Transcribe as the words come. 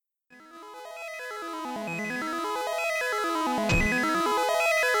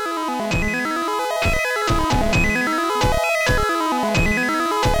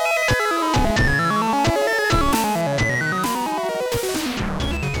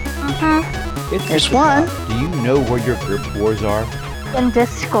There's one. Do you know where your GURPS wars are? In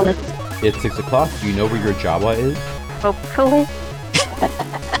Discord. It's 6 o'clock. Do you know where your Jawa is? Hopefully.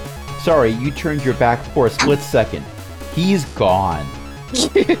 Sorry, you turned your back for a split second. He's gone.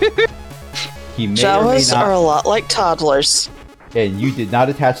 He may Jawas or may not, are a lot like toddlers. and you did not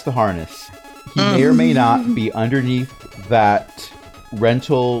attach the harness. He may or may not be underneath that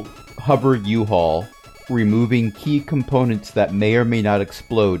rental hover U-Haul, removing key components that may or may not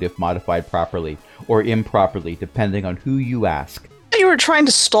explode if modified properly or improperly, depending on who you ask. You were trying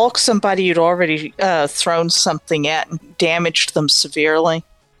to stalk somebody you'd already thrown something at and damaged them severely.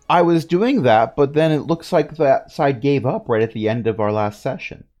 I was doing that, but then it looks like that side gave up right at the end of our last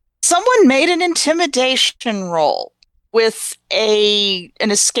session. Someone made an intimidation roll with an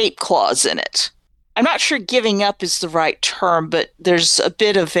escape clause in it. I'm not sure giving up is the right term, but there's a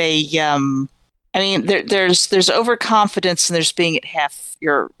bit of a there's overconfidence and there's being at half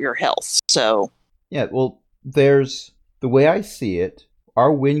your health. So Yeah, well, there's the way I see it,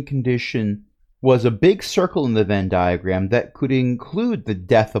 our win condition was a big circle in the Venn diagram that could include the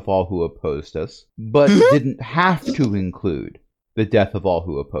death of all who opposed us, but didn't have to include the death of all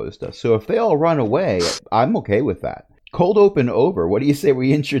who opposed us. So if they all run away, I'm okay with that. Cold open over. What do you say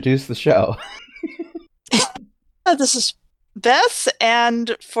we introduce the show? this is Beth,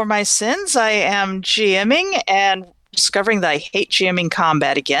 and for my sins, I am GMing and discovering that I hate GMing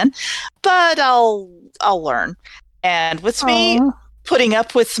combat again, but I'll learn. And with me, putting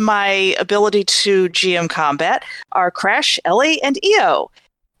up with my ability to GM combat are Crash, Ellie, and EO.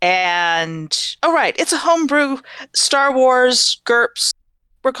 And, right, it's a homebrew Star Wars GURPS.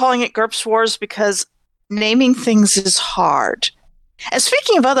 We're calling it GURPS Wars because naming things is hard. And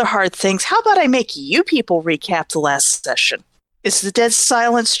speaking of other hard things, how about I make you people recap the last session? Is the dead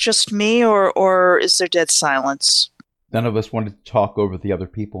silence just me, or is there dead silence? None of us wanted to talk over the other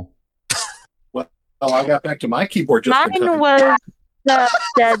people. Well, I got back to my keyboard just in Mine time. was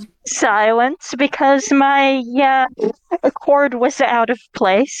dead silence because my cord was out of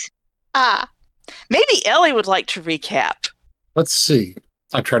place. Maybe Ellie would like to recap. Let's see.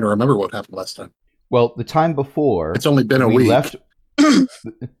 I'm trying to remember what happened last time. Well, the time before... It's only been a week.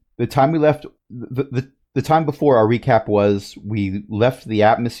 The time we left... The time before our recap was we left the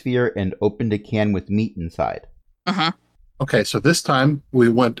atmosphere and opened a can with meat inside. Uh-huh. Okay, so this time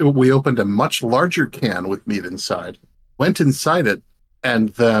we opened a much larger can with meat inside, went inside it, and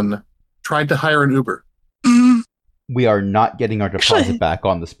then tried to hire an Uber. We are not getting our deposit back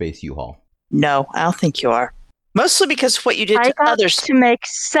on the space U-Haul. No, I don't think you are. Mostly because of what you did to others. To make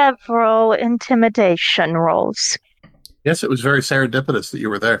several intimidation rolls. Yes, it was very serendipitous that you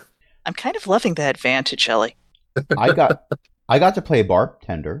were there. I'm kind of loving that advantage, Ellie. I got to play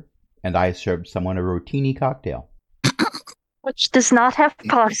bartender, and I served someone a rotini cocktail. Which does not have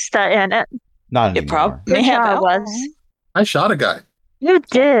pasta in it. Not It anymore. may have alcohol. I shot a guy. You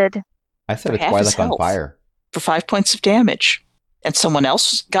did. I set For a half his Twi'lek on health. fire. For 5 points of damage. And someone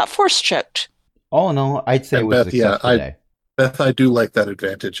else got force choked. All in all, I'd say it And was a Beth, successful day. Beth, I do like that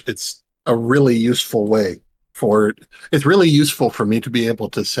advantage. It's a really useful way it's really useful for me to be able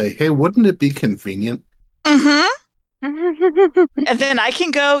to say, hey, wouldn't it be convenient? Mm-hmm. And then I can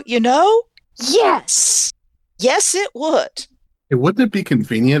go, yes. Yes, it would. Hey, wouldn't it be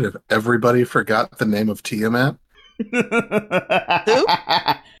convenient if everybody forgot the name of Tiamat?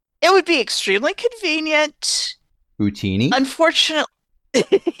 It would be extremely convenient. Houtini? Unfortunately,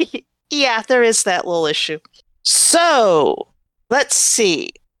 yeah, there is that little issue. So, let's see.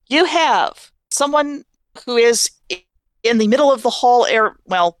 You have someone who is in the middle of the hall air.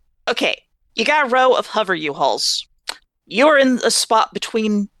 Well, okay. You got a row of hover U-Hauls. You're in a spot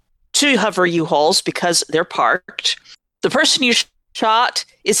between two hover U-Hauls because they're parked. The person you shot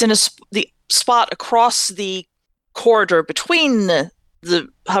is in the spot across the corridor between the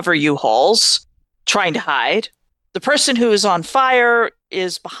hover U-Hauls, trying to hide. The person who is on fire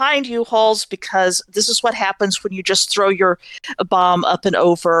is behind U-Hauls because this is what happens when you just throw your bomb up and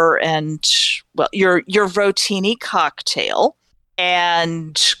over and, well, your rotini cocktail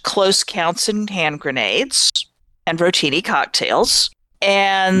and close counts and hand grenades and rotini cocktails.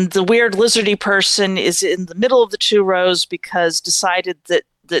 And the weird lizardy person is in the middle of the two rows because decided that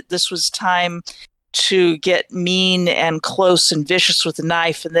this was time to get mean and close and vicious with a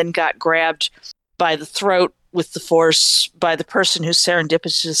knife, and then got grabbed by the throat with the force by the person who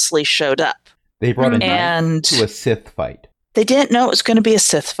serendipitously showed up. They brought a knife to a Sith fight. They didn't know it was going to be a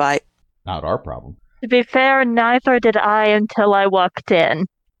Sith fight. Not our problem. To be fair, neither did I until I walked in.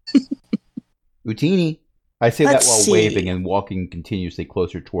 Houtini. I say Let's that while see. waving and walking continuously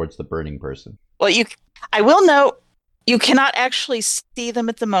closer towards the burning person. Well, I will note You cannot actually see them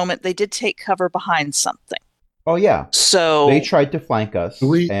at the moment. They did take cover behind something. Oh, yeah. So They tried to flank us,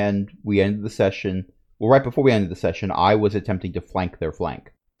 and we ended the session. Well, right before we ended the session, I was attempting to flank their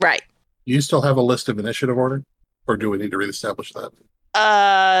flank. Right. You still have a list of initiative order? Or do we need to reestablish that?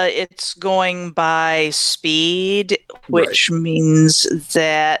 It's going by speed, which means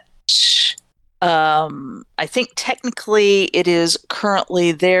that I think technically it is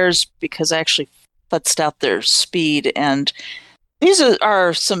currently theirs because I actually futzed out their speed, and these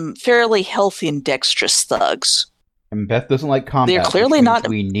are some fairly healthy and dexterous thugs. And Beth doesn't like combat. They're clearly not.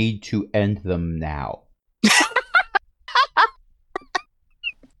 We need to end them now.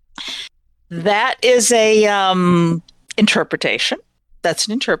 That is a interpretation. That's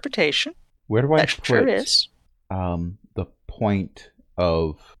an interpretation. Where do I that put sure is. The point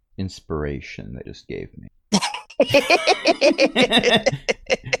of inspiration they just gave me?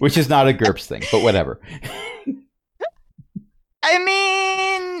 Which is not a GURPS thing, but whatever. I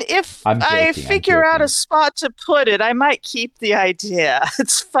mean, if I'm joking, I figure out a spot to put it, I might keep the idea.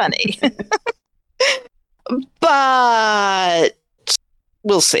 It's funny. But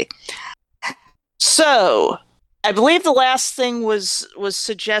we'll see. So, I believe the last thing was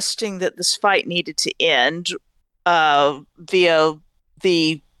suggesting that this fight needed to end via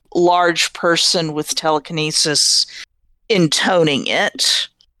the large person with telekinesis intoning it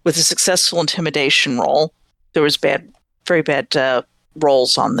with a successful intimidation roll. There was very bad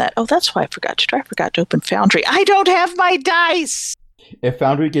rolls on that. Oh, that's why I forgot to try. I forgot to open Foundry. I don't have my dice! If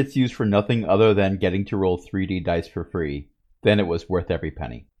Foundry gets used for nothing other than getting to roll 3D dice for free, then it was worth every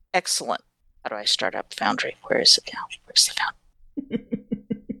penny. Excellent. How do I start up Foundry? Where is it now? Where's the Foundry?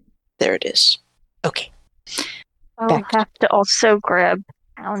 There it is. Okay. I'll have to also grab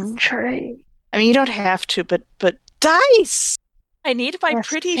Foundry. I mean, you don't have to, but dice! I need my Yes,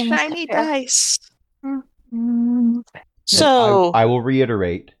 pretty things shiny to have. dice. Mm-hmm. So, I will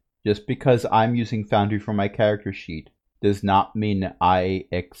reiterate, just because I'm using Foundry for my character sheet does not mean I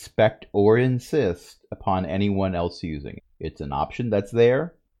expect or insist upon anyone else using it. It's an option that's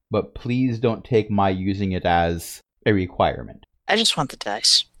there, but please don't take my using it as a requirement. I just want the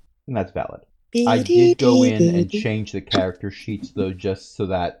dice. And that's valid. I did go in and change the character sheets, though, just so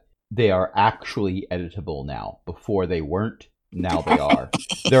that they are actually editable now. Before they weren't, now they are.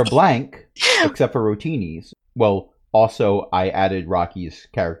 They're blank, except for Rotini's. Well, also, I added Rocky's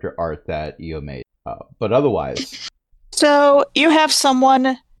character art that Io made. But otherwise... So, you have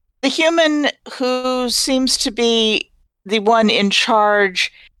someone, the human who seems to be the one in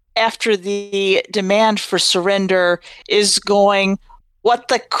charge after the demand for surrender is going, what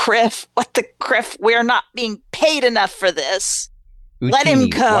the criff, we're not being paid enough for this. Utini, Let him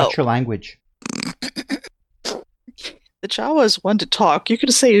go. Watch your language. The Jawa is one to talk. You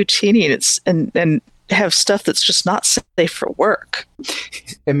could say Utini and have stuff that's just not safe for work.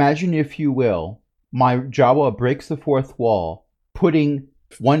 Imagine, if you will, my Jawa breaks the fourth wall, putting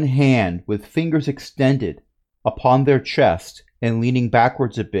one hand with fingers extended upon their chest and leaning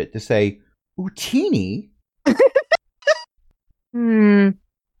backwards a bit to say, Utini?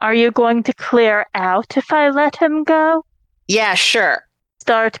 Are you going to clear out if I let him go? Yeah, sure.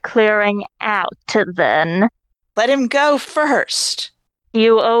 Start clearing out, then. Let him go first.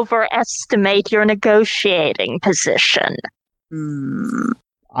 You overestimate your negotiating position.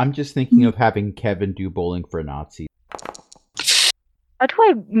 I'm just thinking of having Kevin do bowling for Nazis. How do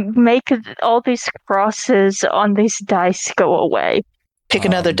I make all these crosses on these dice go away? Pick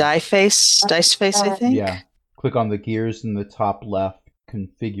another dice face, I think. Yeah. Click on the gears in the top left,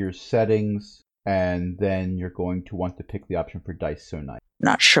 configure settings, and then you're going to want to pick the option for dice so nice.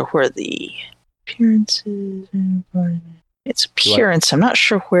 Not sure where the appearance is. It's appearance. I'm not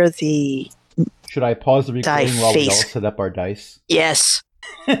sure where the... Should I pause the recording while we all set up our dice? Yes.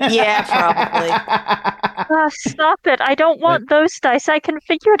 Yeah, probably. Stop it. I don't want those dice. I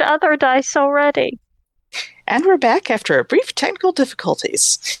configured other dice already. And we're back after a brief technical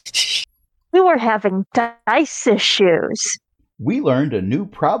difficulties. We were having dice issues. We learned a new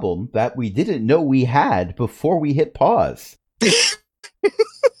problem that we didn't know we had before we hit pause.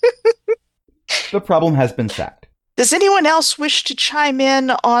 The problem has been sacked. Does anyone else wish to chime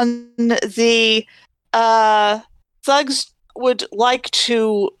in on the thugs would like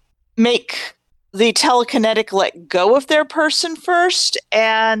to make the telekinetic let go of their person first,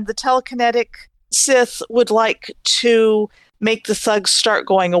 and the telekinetic Sith would like to make the thugs start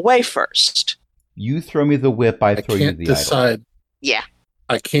going away first? You throw me the whip, I throw you the decide. idol. Yeah.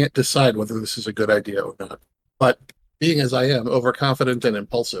 I can't decide whether this is a good idea or not. But being as I am, overconfident and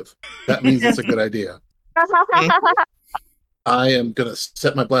impulsive, that means it's a good idea. I am going to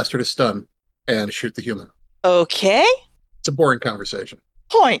set my blaster to stun and shoot the human. Okay. It's a boring conversation.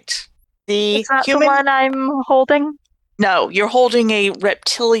 Point. The Is that human. the one I'm holding? No, you're holding a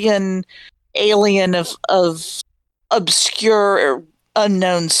reptilian alien of obscure or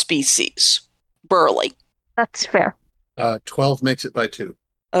unknown species. Burly. That's fair. 12 makes it by 2.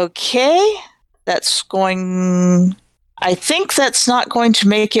 Okay. That's going. I think that's not going to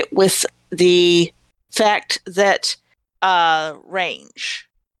make it with the fact that range.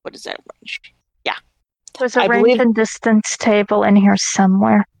 What is that range? Yeah. There's a I range believe- and distance table in here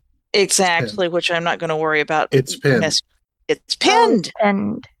somewhere. Exactly, which I'm not going to worry about. It's pinned. It's pinned.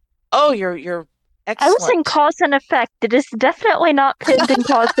 And Oh, you're I excellent. was in cause and effect. It is definitely not pinned in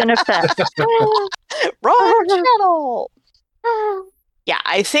cause and effect. Wrong channel. Yeah,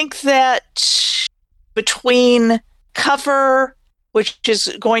 I think that between cover, which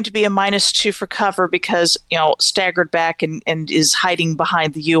is going to be a -2 for cover because, staggered back and is hiding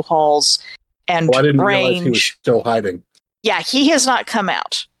behind the U-Hauls, and I didn't range. realize he was still hiding. Yeah, he has not come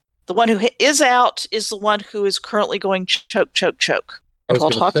out. The one who is out is the one who is currently going choke, choke, choke. I was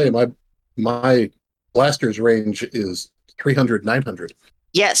going to say, my blaster's range is 300, 900.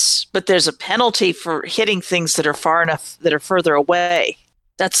 Yes, but there's a penalty for hitting things that are further away.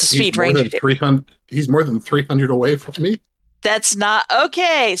 That's the speed range. He's more than 300 away from me. That's not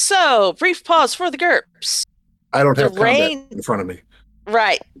okay. So, brief pause for the GURPS. I don't have The combat range- in front of me.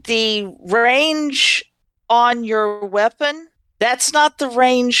 Right. The range on your weapon, that's not the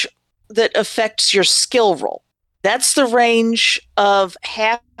range that affects your skill roll. That's the range of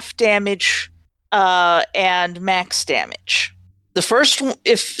half damage and max damage. The first,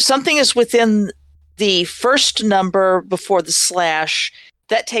 if something is within the first number before the slash,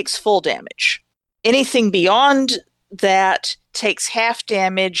 that takes full damage. Anything beyond that takes half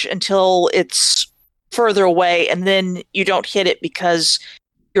damage until it's further away, and then you don't hit it because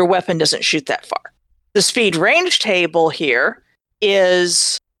your weapon doesn't shoot that far. The speed range table here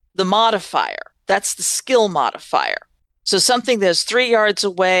is the modifier. That's the skill modifier. So something that's 3 yards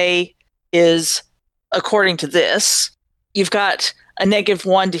away is, according to this, you've got a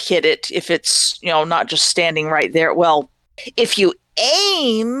 -1 to hit it if it's, not just standing right there. Well, if you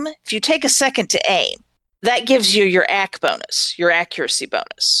take a second to aim, that gives you your AC bonus, your accuracy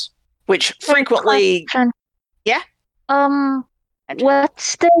bonus, which frequently... Question. Yeah?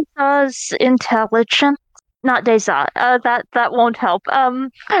 What's Deza's intelligence? Not Deza. That won't help.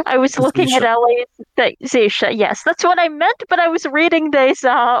 I was looking at Ellie's Zisha. Yes, that's what I meant, but I was reading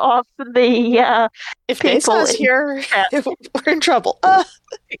Deza off the If people Deza's here, we're in trouble.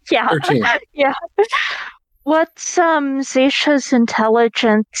 Yeah. 13. Yeah. What's Zisha's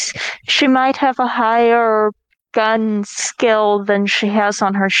intelligence? She might have a higher gun skill than she has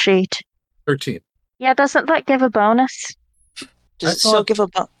on her sheet. 13. Yeah, doesn't that give a bonus? Does it still give a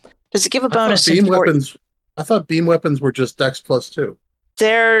Does it give a bonus? Beam weapons. I thought beam weapons were just Dex +2.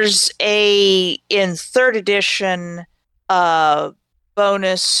 There's in 3rd edition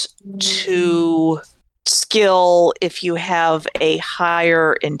bonus to skill if you have a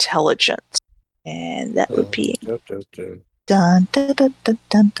higher intelligence, and that would be dun dun dun dun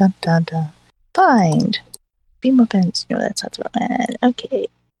dun dun dun dun. Find beam weapons. No, that's not the one. Okay,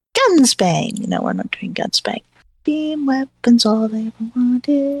 guns bang. No, we're not doing guns bang. Beam weapons, all they ever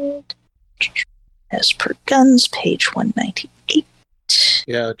wanted. As per guns, page 198.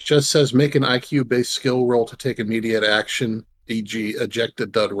 Yeah, it just says make an IQ-based skill roll to take immediate action, e.g. eject a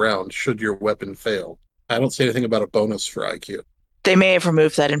dud round, should your weapon fail. I don't say anything about a bonus for IQ. They may have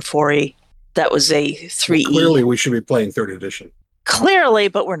removed that in 4E. That was a 3E. Well, clearly, we should be playing 3rd edition. Clearly,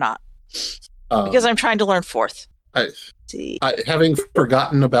 but we're not. Because I'm trying to learn 4th. Having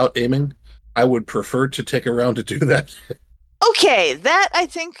forgotten about aiming, I would prefer to take a round to do that. Okay, that I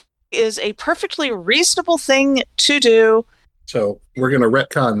think is a perfectly reasonable thing to do. So we're going to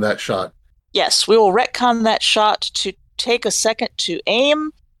retcon that shot. Yes, we will retcon that shot to take a second to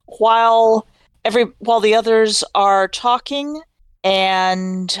aim while the others are talking,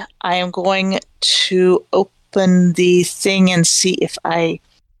 and I am going to open the thing and see if I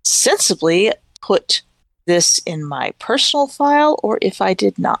sensibly put this in my personal file or if I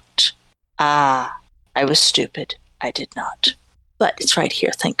did not. I was stupid. I did not. But it's right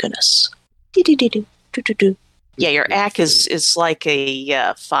here, thank goodness. Yeah, your AC is like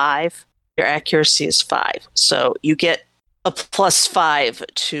a 5. Your accuracy is 5. So you get a +5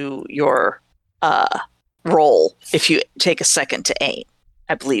 to your roll if you take a second to aim.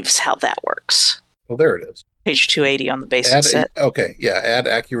 I believe is how that works. Well, there it is. Page 280 on the basic set. Okay, yeah, add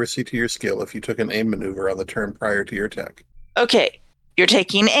accuracy to your skill if you took an aim maneuver on the turn prior to your attack. Okay, you're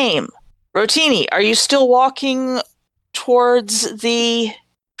taking aim. Rotini, are you still walking towards the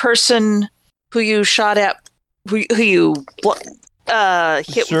person who you shot at who you hit with your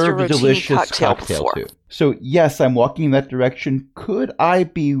Served a rotini delicious cocktail cocktail before. to. So yes, I'm walking in that direction. Could I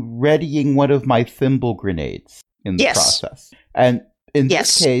be readying one of my thimble grenades in the process? And in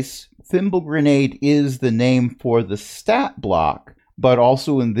this case, thimble grenade is the name for the stat block, but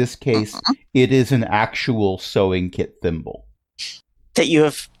also in this case, it is an actual sewing kit thimble. That you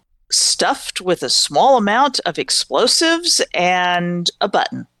have stuffed with a small amount of explosives and a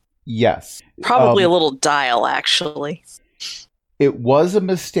button. Yes. Probably a little dial, actually. It was a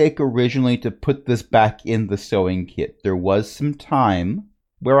mistake originally to put this back in the sewing kit. There was some time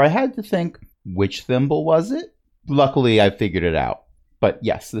where I had to think, which thimble was it? Luckily, I figured it out. But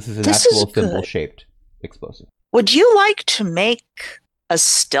yes, this is an actual thimble-shaped explosive. Would you like to make a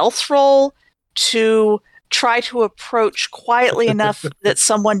stealth roll to try to approach quietly enough that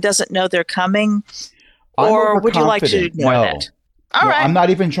someone doesn't know they're coming? Or would you like to ignore that? All right. I'm not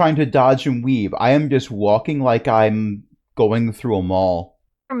even trying to dodge and weave. I am just walking like I'm going through a mall.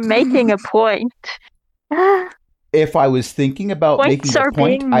 You're making a point. If I was thinking about making a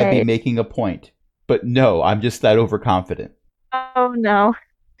point, I'd be making a point. But no, I'm just that overconfident. Oh no.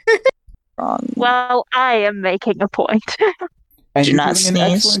 Well, I am making a point. And you're doing an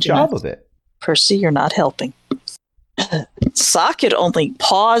excellent job of it. Percy, you're not helping. Socket only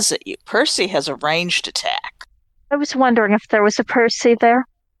paws at you. Percy has a ranged attack. I was wondering if there was a Percy there.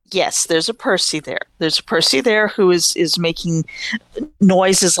 Yes, there's a Percy there. There's a Percy there who is making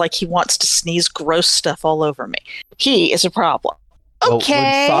noises like he wants to sneeze gross stuff all over me. He is a problem.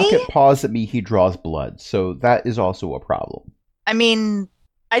 Okay. Well, when Socket paws at me, he draws blood, so that is also a problem. I mean,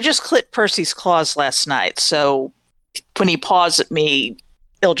 I just clipped Percy's claws last night, so when he paws at me,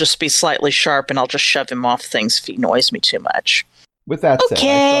 it'll just be slightly sharp, and I'll just shove him off things if he annoys me too much. With that said, I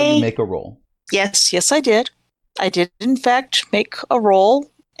saw you make a roll. Yes, I did. I did, in fact, make a roll,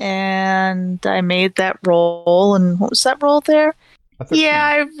 and I made that roll, and what was that roll there? Yeah,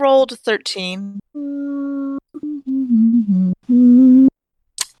 I rolled a 13.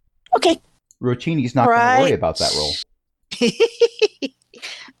 Okay. Rotini's not going to worry about that roll.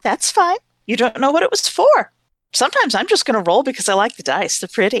 That's fine. You don't know what it was for. Sometimes I'm just going to roll because I like the dice. They're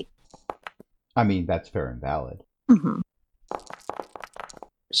pretty. I mean, that's fair and valid. Mm-hmm.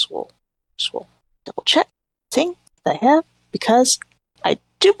 Just will double check thing that I have, because I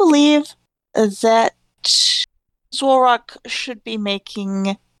do believe that Zorok should be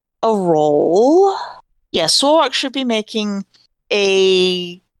making a roll. Yeah, Zorok should be making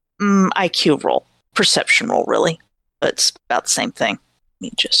a IQ roll. Perception roll, really. But it's about the same thing. Let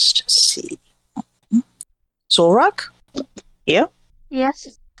me just see. Zorok? Yeah?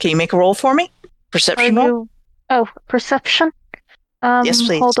 Yes. Can you make a roll for me? Perception roll? Oh, perception? Yes,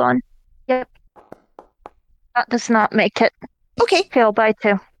 please. Hold on. Yep. That does not make it. Okay. Fail by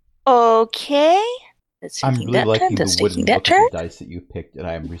 2. Okay. I'm really liking the wooden look of the dice that you picked, and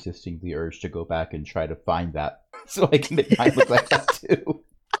I am resisting the urge to go back and try to find that so I can make mine look like that too.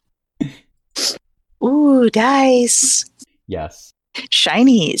 Ooh, dice. Yes.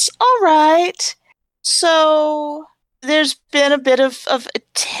 Shinies. All right. So there's been a bit of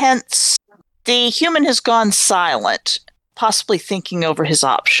tense. The human has gone silent, possibly thinking over his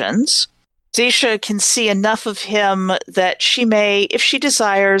options. Zisha can see enough of him that she may, if she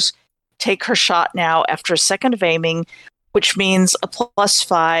desires, take her shot now after a second of aiming, which means a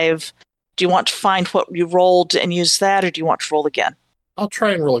 +5. Do you want to find what you rolled and use that, or do you want to roll again? I'll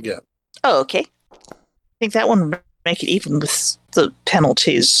try and roll again. Oh, okay. I think that one would make it even with the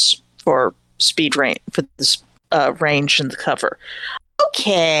penalties for speed range, for this range and the cover.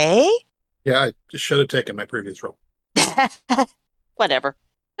 Okay. Yeah, I just should have taken my previous roll. Whatever.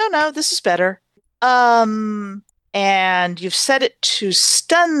 No, this is better. And you've set it to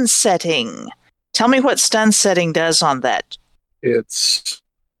stun setting. Tell me what stun setting does on that.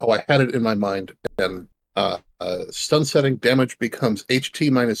 I had it in my mind. And stun setting damage becomes HT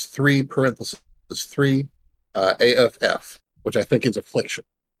 -3 parenthesis 3 AFF, which I think is affliction.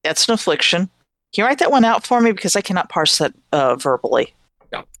 That's an affliction. Can you write that one out for me? Because I cannot parse that verbally.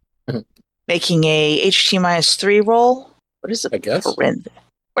 Yeah. Making a HT -3 roll? What is it? I guess.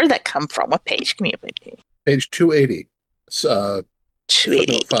 Where did that come from? What page? Give me a page. Page 280.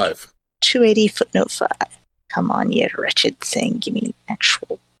 280. 5. 280 footnote 5. Come on, you wretched thing. Give me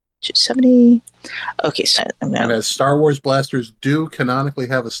actual 270. Okay, so and as Star Wars blasters do canonically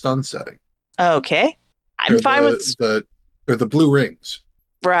have a stun setting. Okay. I'm fine with they're the blue rings.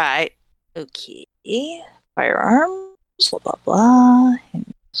 Right. Okay. Firearms. Blah blah blah.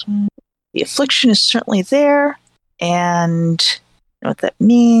 The affliction is certainly there, and you know what that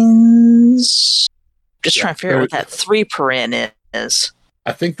means. Just trying to figure out what that 3 per in is.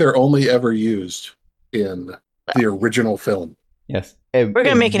 I think they're only ever used in the original film. Yes. We're going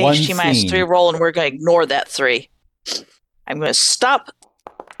to make an one HT-3 scene. roll, and we're going to ignore that 3. I'm going to stop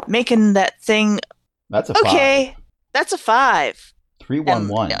making that thing. That's a 5. Okay, that's a 5.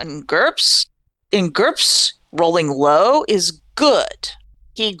 3-1-1. And GURPS, rolling low is good.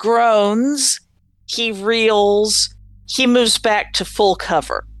 He groans, he reels, he moves back to full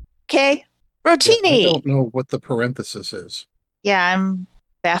cover. Okay, Rotini. I don't know what the parenthesis is. Yeah, I'm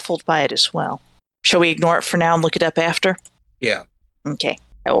baffled by it as well. Shall we ignore it for now and look it up after? Yeah. Okay,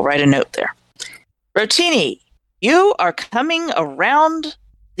 I will write a note there. Rotini, you are coming around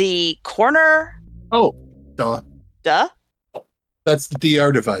the corner. Oh, duh. Duh? That's the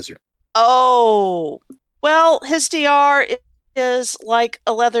DR divisor. Oh, well, his DR is like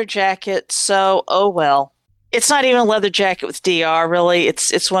a leather jacket, so oh well. It's not even a leather jacket with DR, really.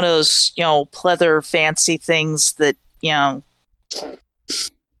 It's one of those, pleather fancy things that,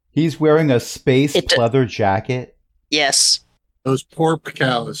 He's wearing a space pleather jacket. Yes. Those poor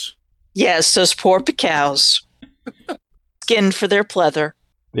cows. Yes, those poor cows. Skinned for their pleather.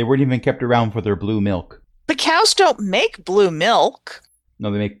 They weren't even kept around for their blue milk. The cows don't make blue milk.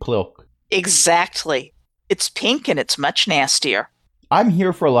 No, they make plilk. Exactly. It's pink and it's much nastier. I'm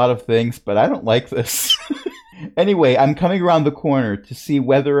here for a lot of things, but I don't like this. Anyway, I'm coming around the corner to see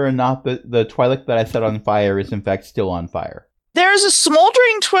whether or not the Twi'lek that I set on fire is in fact still on fire. There's a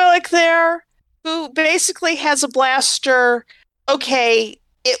smoldering Twi'lek there who basically has a blaster. Okay,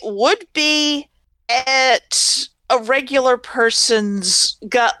 it would be at a regular person's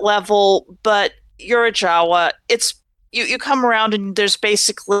gut level, but you're a Jawa. It's you come around and there's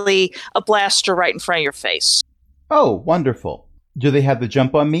basically a blaster right in front of your face. Oh, wonderful. Do they have the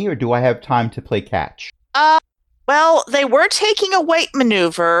jump on me, or do I have time to play catch? Well, they were taking a weight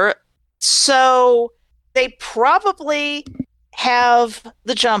maneuver, so they probably have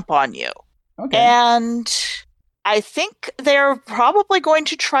the jump on you. Okay. And I think they're probably going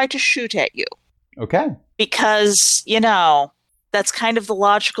to try to shoot at you. Okay. Because, that's kind of the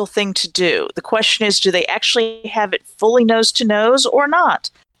logical thing to do. The question is, do they actually have it fully nose to nose or not?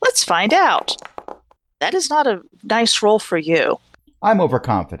 Let's find out. That is not a nice roll for you. I'm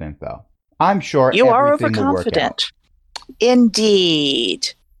overconfident, though. I'm sure you are everything will work out. overconfident.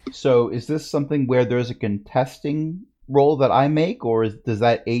 Indeed. So is this something where there's a contesting roll that I make, or does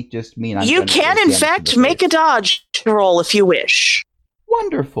that 8 just mean I'm You can, in fact, make a dodge roll if you wish.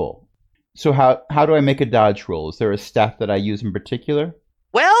 Wonderful. So how do I make a dodge roll? Is there a stat that I use in particular?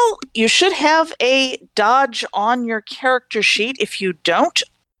 Well, you should have a dodge on your character sheet. If you don't,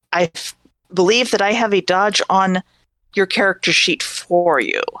 I believe that I have a dodge on your character sheet for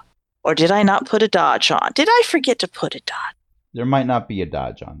you. Or did I not put a dodge on? Did I forget to put a dodge? There might not be a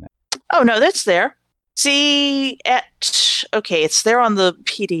dodge on there. Oh, no, that's there. Okay, it's there on the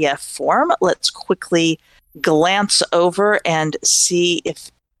PDF form. Let's quickly glance over and see if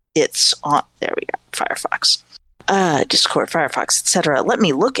it's on. There we go. Firefox. Discord, Firefox, etc. Let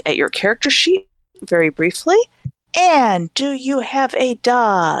me look at your character sheet very briefly. And do you have a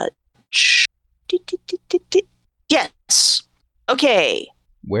dodge? Yes. Okay.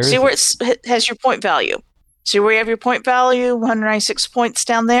 See where it has your point value. See where you have your point value? 196 points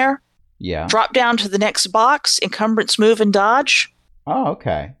down there? Yeah. Drop down to the next box, encumbrance, move, and dodge. Oh,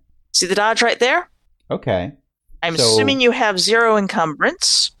 okay. See the dodge right there? Okay. I'm assuming you have 0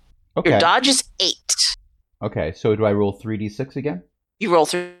 encumbrance. Okay. Your dodge is 8. Okay, so do I roll 3d6 again? You roll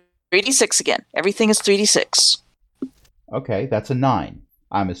 3d6 again. Everything is 3d6. Okay, that's a 9.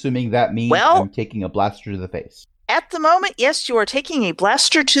 I'm assuming that means I'm taking a blaster to the face. At the moment, yes, you are taking a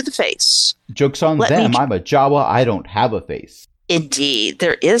blaster to the face. Joke's on them. I'm a Jawa. I don't have a face. Indeed,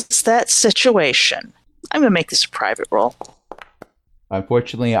 there is that situation. I'm going to make this a private roll.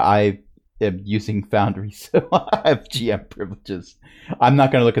 Unfortunately, I am using Foundry, so I have GM privileges. I'm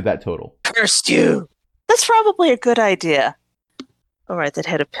not going to look at that total. Cursed you! That's probably a good idea. All right, that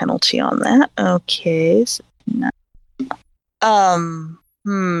had a penalty on that. Okay. So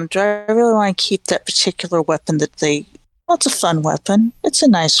do I really want to keep that particular weapon that they... Well, it's a fun weapon. It's a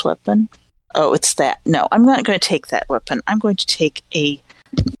nice weapon. Oh, it's that. No, I'm not going to take that weapon. I'm going to take a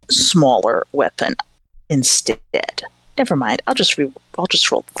smaller weapon instead. Never mind. I'll just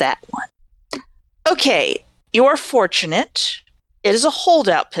roll that one. Okay, you're fortunate. It is a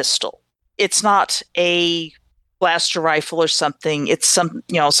holdout pistol. It's not a blaster rifle or something. It's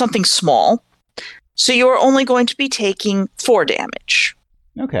something small. So you are only going to be taking 4 damage.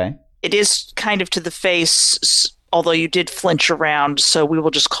 Okay. It is kind of to the face, although you did flinch around, so we will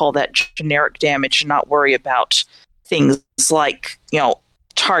just call that generic damage and not worry about things like,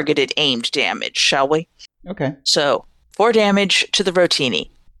 targeted aimed damage, shall we? Okay. So, 4 damage to the Rotini.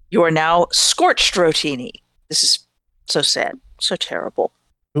 You are now scorched Rotini. This is so sad, so terrible.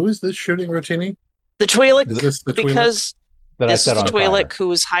 Who is this shooting Rotini? The Twi'lek, Is this the Twi'lek? because That I this is set the on Twi'lek fire. who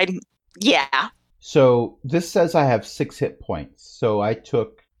was hiding. Yeah. So this says I have 6 hit points. So I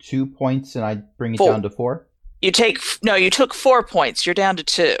took 2 points and I bring it 4. down to 4? You took 4 points. You're down to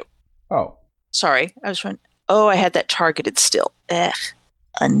 2. Oh. Sorry, I was trying. Oh, I had that targeted still.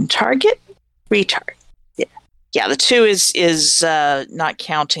 Untarget, retarget. Yeah. The 2 is not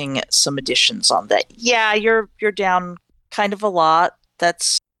counting some additions on that. Yeah, you're down kind of a lot.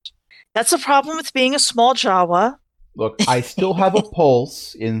 That's a problem with being a small Jawa. Look, I still have a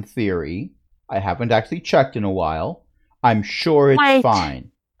pulse in theory. I haven't actually checked in a while. I'm sure it's Wait.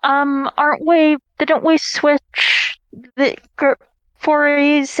 fine. Didn't we switch the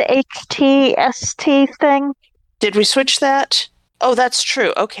GURPS HTST thing? Did we switch that? Oh, that's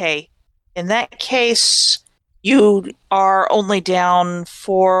true. Okay. In that case, you are only down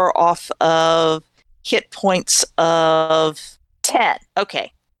 4 off of hit points of 10.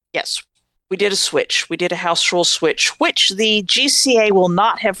 Okay. Yes. We did a switch. We did a house rule switch, which the GCA will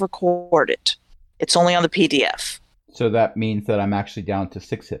not have recorded. It's only on the PDF. So that means that I'm actually down to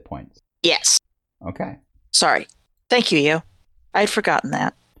 6 hit points. Yes. Okay. Sorry. Thank you, you. I had forgotten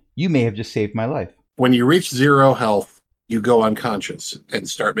that. You may have just saved my life. When you reach 0 health, you go unconscious and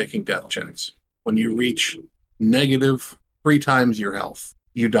start making death checks. When you reach negative 3 times your health,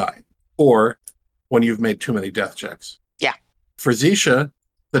 you die. Or when you've made too many death checks. Yeah. For Zisha,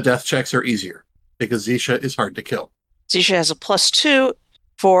 the death checks are easier because Zisha is hard to kill. Zisha has a +2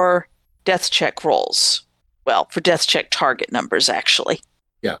 for death check rolls. Well, for death check target numbers, actually.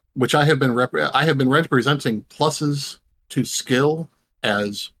 Yeah, which I have been representing pluses to skill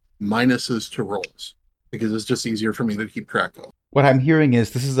as minuses to rolls because it's just easier for me to keep track of. What I'm hearing is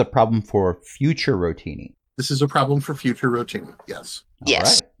this is a problem for future Rotini. This is a problem for future Rotini, yes.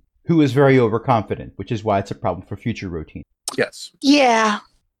 Yes. All right. Who is very overconfident, which is why it's a problem for future Rotini. Yes. Yeah.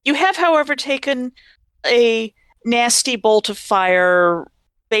 You have, however, taken a nasty bolt of fire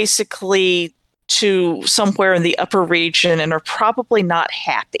basically to somewhere in the upper region and are probably not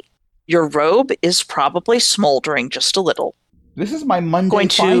happy. Your robe is probably smoldering just a little. This is my Monday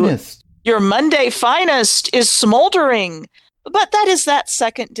finest. Your Monday finest is smoldering, but that is that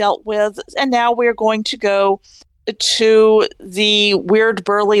second dealt with, and now we're going to go to the weird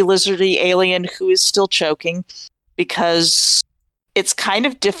burly lizardy alien who is still choking because it's kind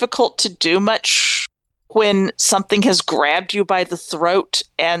of difficult to do much when something has grabbed you by the throat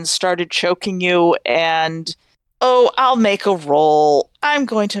and started choking you and, oh, I'll make a roll. I'm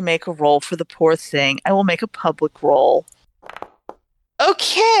going to make a roll for the poor thing. I will make a public roll.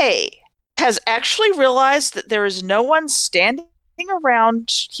 Okay. Has actually realized that there is no one standing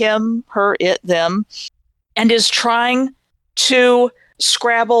around him, her, it, them, and is trying to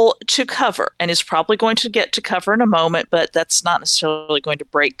scrabble to cover and is probably going to get to cover in a moment, but that's not necessarily going to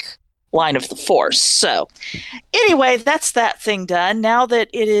break line of the force. So anyway, that's that thing done. Now that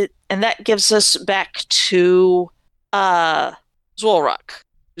it is, and that gives us back to Zolrak,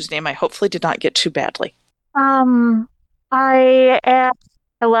 whose name I hopefully did not get too badly. Hello? Yeah,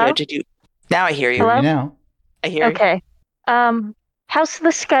 did you? Now I hear you. Hello? Now. I hear you. Okay. How's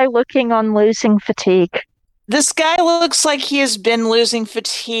this guy looking on losing fatigue? This guy looks like he has been losing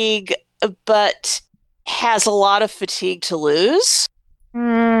fatigue, but has a lot of fatigue to lose.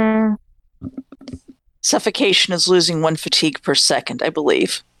 Suffocation is losing 1 fatigue per second, I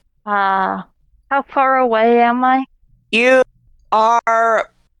believe. How far away am I? You are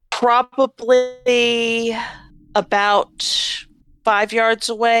probably about 5 yards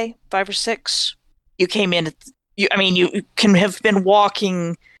away, 5 or 6. You came in. You can have been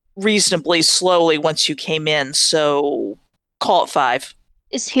walking reasonably slowly once you came in, so call it 5.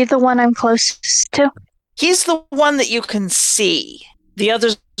 Is he the one I'm closest to? He's the one that you can see. The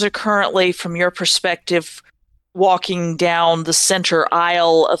others are currently, from your perspective, walking down the center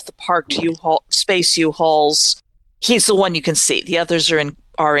aisle of the parked space U-Hauls. He's the one you can see. The others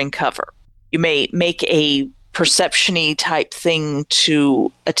are in cover. You may make a perception-y type thing to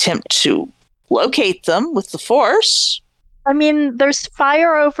attempt to locate them with the Force. I mean, there's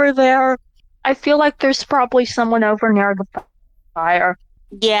fire over there. I feel like there's probably someone over near the fire.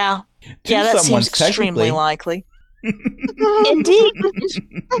 Yeah. Yeah, that seems extremely likely. Indeed.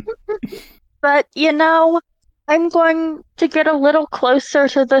 But, I'm going to get a little closer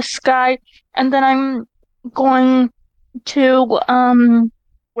to this guy, and then I'm going to,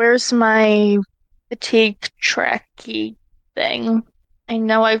 where's my fatigue tracky thing? I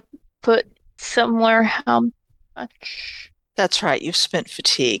know I put somewhere how much. That's right, you've spent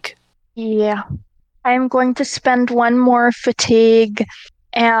fatigue. Yeah. I'm going to spend 1 more fatigue,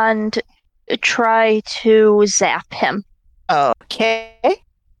 and try to zap him. Okay.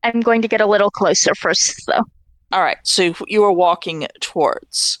 I'm going to get a little closer first, though. All right. So you are walking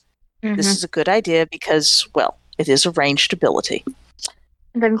towards. Mm-hmm. This is a good idea because, well, it is a ranged ability.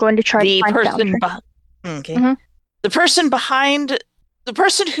 And I'm going to try The to find person, Foundry. okay. Mhm. The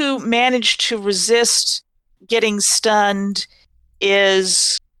person who managed to resist getting stunned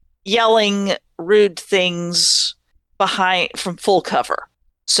is yelling rude things from full cover.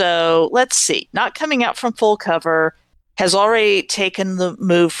 So let's see. Not coming out from full cover, has already taken the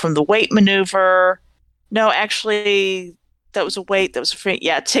move from the wait maneuver. No, actually, that was a wait. That was a free.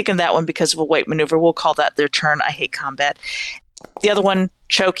 Yeah, taken that one because of a wait maneuver. We'll call that their turn. I hate combat. The other one,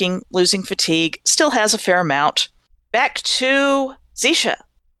 choking, losing fatigue, still has a fair amount. Back to Zisha.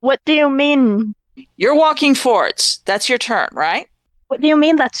 What do you mean? You're walking forwards. That's your turn, right? What do you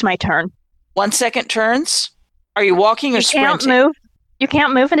mean that's my turn? 1 second turns? Are you walking or You sprinting? can't move. You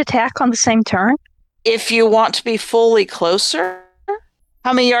can't move and attack on the same turn? If you want to be fully closer,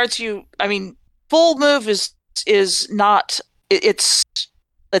 how many yards full move is not, it's,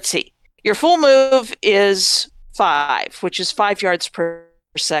 let's see. Your full move is 5, which is 5 yards per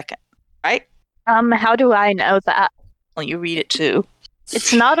second, right? How do I know that? Well, you read it too.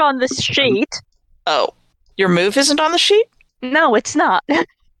 It's not on the sheet. Oh, your move isn't on the sheet? No, it's not.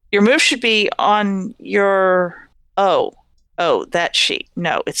 Your move should be on your, oh, that sheet.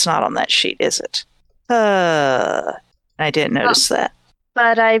 No, it's not on that sheet, is it? I didn't notice that.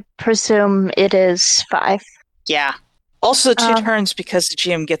 But I presume it is 5. Yeah. Also 2 turns because the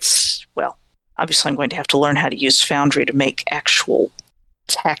GM gets, well, obviously I'm going to have to learn how to use Foundry to make actual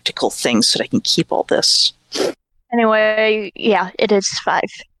tactical things so that I can keep all this. Anyway, yeah, it is 5.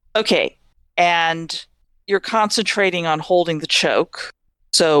 Okay. And you're concentrating on holding the choke,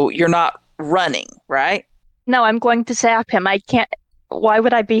 so you're not running, right? No, I'm going to zap him. I can't. Why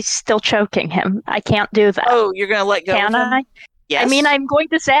would I be still choking him? I can't do that. Oh, you're going to let go Can of him? I? Yes. I mean, I'm going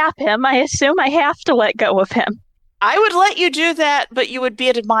to zap him. I assume I have to let go of him. I would let you do that, but you would be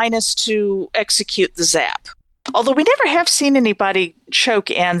at a minus to execute the zap. Although we never have seen anybody choke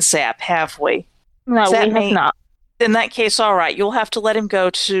and zap, have we? No, we have not. In that case, all right, you'll have to let him go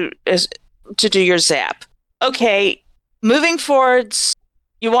to do your zap. Okay, moving forwards,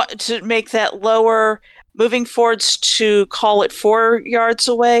 you want to make that lower, moving forwards to call it 4 yards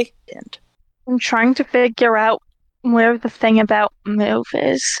away? I'm trying to figure out where the thing about move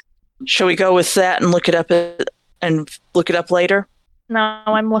is. Shall we go with that and look it up later? No,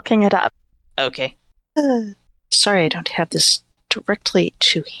 I'm looking it up. Okay. Sorry, I don't have this directly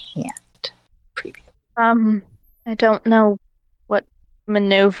to hand. Preview. I don't know what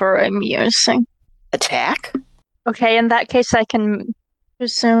maneuver I'm using. Attack? Okay, in that case I can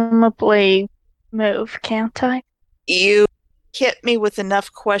presumably move, can't I? You hit me with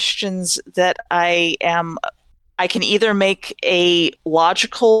enough questions that I can either make a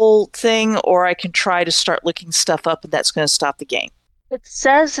logical thing or I can try to start looking stuff up and that's going to stop the game. It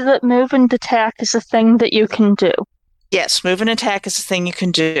says that move and attack is a thing that you can do. Yes, move and attack is a thing you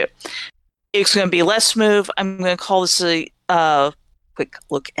can do. It's going to be less move. I'm going to call this a quick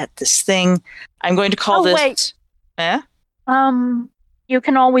look at this thing. I'm going to call this... Wait. Eh? You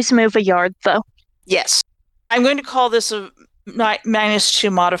can always move a yard, though. Yes. I'm going to call this a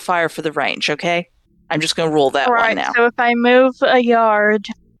 -2 modifier for the range, okay? I'm just going to rule that one now. So if I move a yard,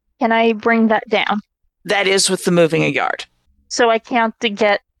 can I bring that down? That is with the moving a yard. So I can't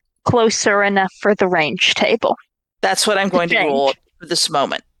get closer enough for the range table. That's what I'm going to rule for this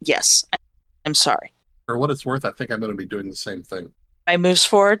moment. Yes. I'm sorry. For what it's worth, I think I'm going to be doing the same thing. I moves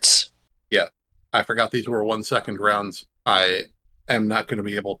forwards? Yeah. I forgot these were 1 second rounds. I am not going to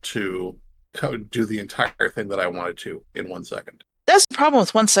be able to do the entire thing that I wanted to in 1 second. That's the problem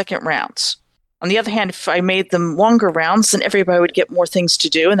with 1 second rounds. On the other hand, if I made them longer rounds, then everybody would get more things to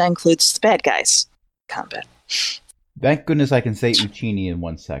do, and that includes the bad guys. Combat. Thank goodness I can say Uchini in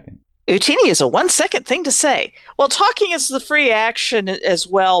 1 second. Uchini is a 1 second thing to say. Well, talking is the free action as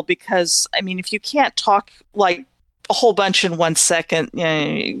well, because, I mean, if you can't talk like a whole bunch in 1 second,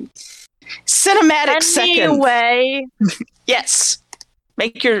 cinematic second. Anyway. Yes.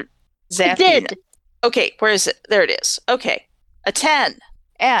 Make your zapping. I did. Okay, where is it? There it is. Okay. A 10.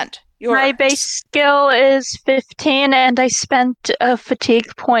 And your... My base skill is 15, and I spent a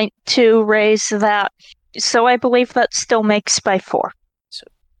fatigue point to raise that. So I believe that still makes by 4.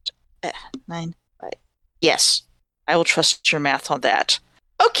 9. Yes. I will trust your math on that.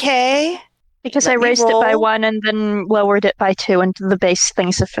 Okay. Because I raised it by 1 and then lowered it by 2, and the base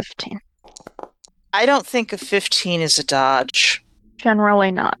thing's a 15. I don't think a 15 is a dodge.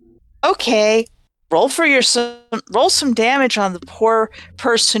 Generally not. Okay. roll some damage on the poor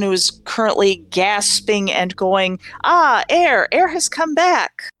person who is currently gasping and going, air has come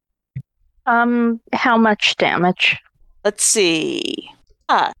back. How much damage? Let's see.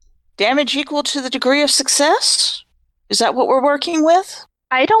 Damage equal to the degree of success? Is that what we're working with?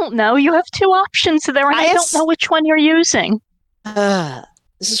 I don't know. You have two options there, and I don't know which one you're using.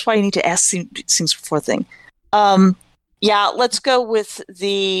 This is why you need to ask things before thing. Let's go with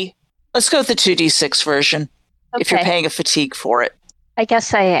the 2d6 version. Okay. If you're paying a fatigue for it. I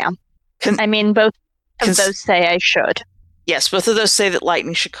guess I am. Both of those say I should. Yes, both of those say that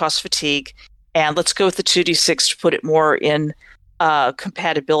lightning should cost fatigue. And let's go with the 2d6 to put it more in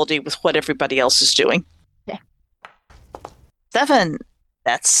compatibility with what everybody else is doing. Yeah. 7.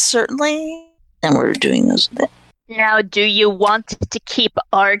 That's certainly... And we're doing those. Now, do you want to keep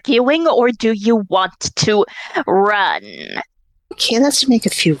arguing, or do you want to run? Okay, let's make a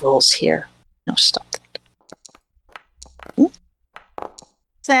few rolls here. No, stop that.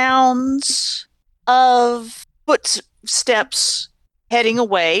 Sounds of footsteps heading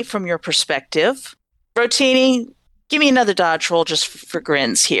away from your perspective. Rotini, give me another dodge roll just for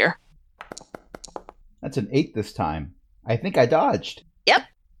grins here. That's an 8 this time. I think I dodged. Yep,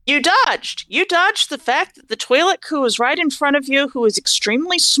 you dodged. You dodged the fact that the Twi'lek who was right in front of you, who was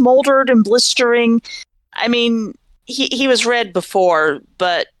extremely smoldered and blistering, he was red before,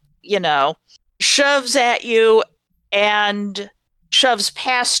 but, shoves at you and shoves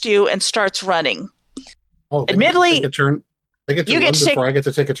past you and starts running. Oh, admittedly, take a turn. They get to run before I get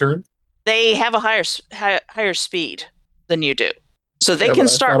to take a turn? They have a higher speed than you do. So they can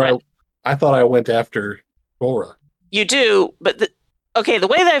start running. I thought I went after Bora. You do, but the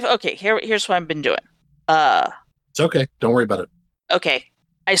way that here's what I've been doing. It's okay. Don't worry about it. Okay.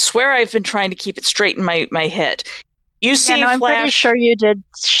 I swear I've been trying to keep it straight in my head. You see I'm pretty sure you did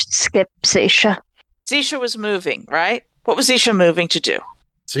skip Zisha. Zisha was moving, right? What was Zisha moving to do?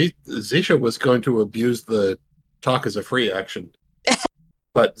 Zisha was going to abuse the talk as a free action.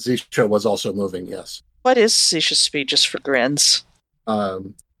 But Zisha was also moving, yes. What is Zisha's speed, just for grins?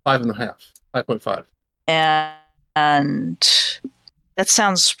 5.5. 5.5. And that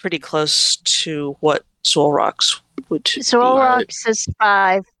sounds pretty close to what Zulrock's would be. Zulrock's is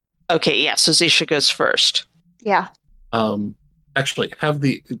 5. Okay, yeah, so Zisha goes first. Yeah. Actually, have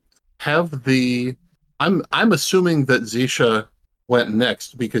the I'm assuming that Zisha went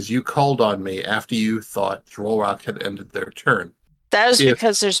next because you called on me after you thought Zulrock had ended their turn. That is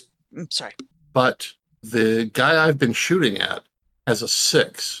because I'm sorry. But the guy I've been shooting at has a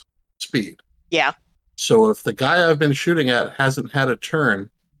 6 speed. Yeah. So if the guy I've been shooting at hasn't had a turn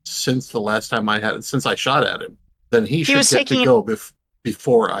since the last time since I shot at him, then he should get to go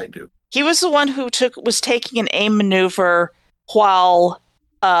before I do. He was the one who was taking an aim maneuver while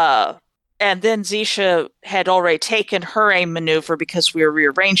and then Zisha had already taken her aim maneuver because we were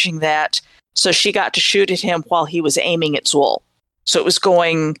rearranging that. So she got to shoot at him while he was aiming at Zul. So it was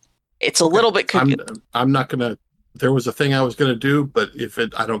going, it's a little bit... I'm not going to... There was a thing I was going to do, but if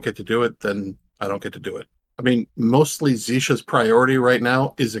I don't get to do it, then I don't get to do it. Mostly Zisha's priority right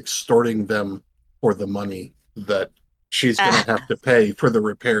now is extorting them for the money that she's going to have to pay for the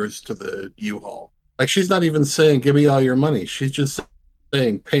repairs to the U-Haul. She's not even saying, give me all your money. She's just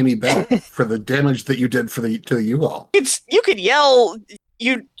saying, pay me back for the damage that you did to the U-Haul. You could yell,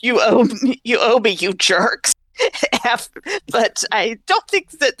 you owe me, you jerks. But I don't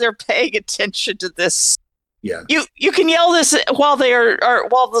think that they're paying attention to this. Yeah. You can yell this while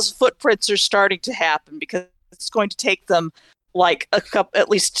while those footprints are starting to happen, because it's going to take them at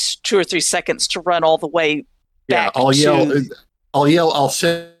least 2 or 3 seconds to run all the way back. Yeah, I'll yell, I'll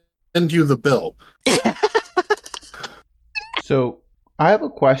send you the bill. So I have a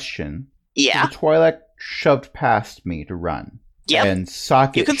question. Yeah. The Twi'lek shoved past me to run. Yep. And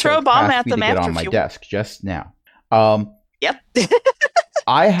Socket you can throw a bomb at them to after get on my desk just now. Yep.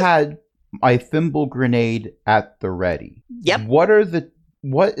 I had my thimble grenade at the ready. Yep. What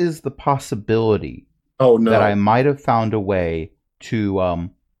is the possibility that I might have found a way to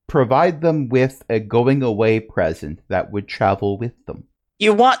provide them with a going away present that would travel with them?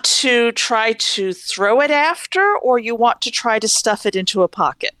 You want to try to throw it after, or you want to try to stuff it into a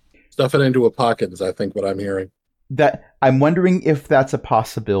pocket? Stuff it into a pocket is, I think, what I'm hearing. That I'm wondering if that's a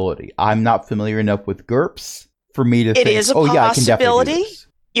possibility. I'm not familiar enough with GURPS for me to think, it is a possibility. Yeah, I can definitely do this.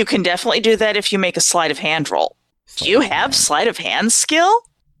 You can definitely do that if you make a sleight of hand roll. Do you have sleight of hand skill?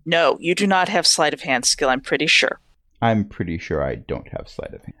 No, you do not have sleight of hand skill, I'm pretty sure. I'm pretty sure I don't have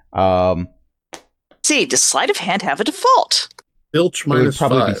sleight of hand. See, does sleight of hand have a default? Filch minus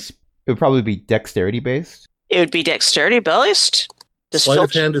 5. It would probably be dexterity based. It would be dexterity based. Sleight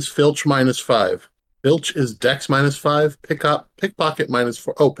of hand is Filch minus 5. Bilch is Dex -5, pickpocket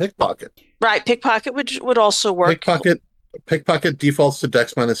 -4. Oh, pickpocket. Right, pickpocket would also work. Pickpocket defaults to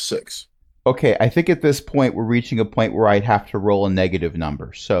Dex -6. Okay, I think at this point we're reaching a point where I'd have to roll a negative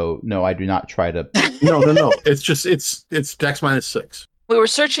number. So no, I do not try to. No. It's Dex -6. We were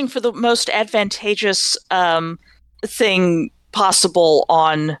searching for the most advantageous thing possible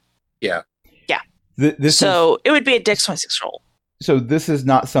on. Yeah. It would be a Dex -6 roll. So this is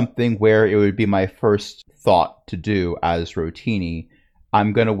not something where it would be my first thought to do as Rotini.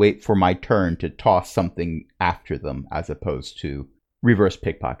 I'm going to wait for my turn to toss something after them as opposed to reverse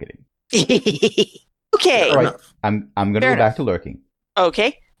pickpocketing. Okay. All right. I'm going to go back to lurking.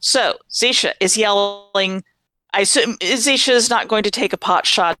 Okay. So Zisha is yelling. I assume Zisha is not going to take a pot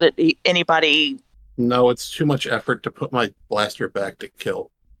shot at anybody. No, it's too much effort to put my blaster back to kill.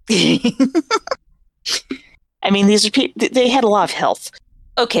 I mean, these are people. They had a lot of health.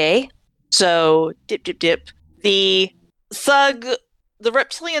 Okay. So dip. The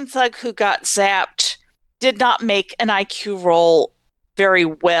reptilian thug who got zapped did not make an IQ roll very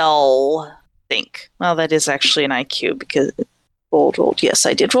well, I think. Well, that is actually an IQ because rolled. Yes,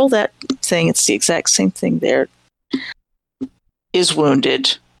 I did roll that thing. It's the exact same thing there. Is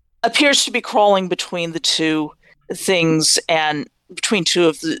wounded. Appears to be crawling between the two things and between two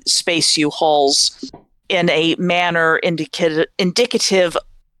of the space U-hauls in a manner indicative,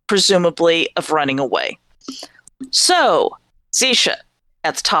 presumably, of running away. So, Zisha,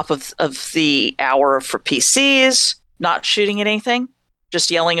 at the top of the hour for PCs, not shooting at anything,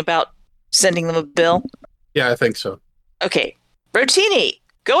 just yelling about sending them a bill. Yeah, I think so. Okay. Rotini,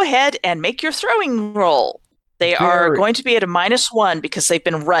 go ahead and make your throwing roll. They are going to be at a -1 because they've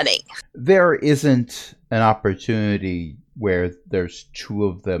been running. There isn't an opportunity where there's two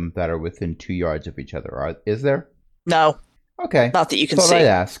of them that are within 2 yards of each other, is there? No. Okay. Not that you can Thought see. I'd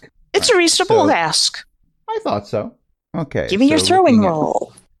ask. It's a reasonable ask. I thought so. Okay. Give me your throwing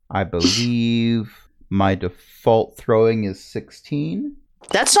roll. I believe my default throwing is 16.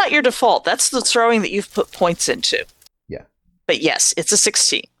 That's not your default. That's the throwing that you've put points into. Yeah. But yes, it's a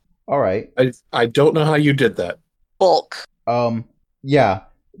 16. All right. I don't know how you did that. Bulk. Yeah.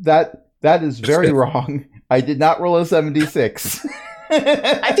 That is very wrong. I did not roll a 76.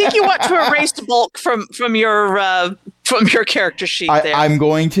 I think you want to erase bulk from your character sheet there. I'm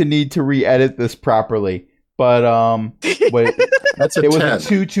going to need to re-edit this properly. But That's a 10. It was a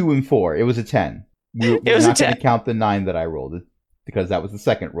 2, 2, and 4. It was a 10. We're not going to count the 9 that I rolled because that was the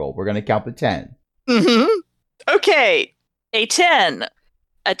second roll. We're going to count the 10. Mm-hmm. Okay. A 10.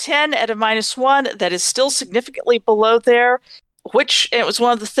 A 10 at a -1. That is still significantly below there. It was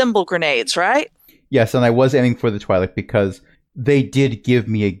one of the thimble grenades, right? Yes, and I was aiming for the Twilight because they did give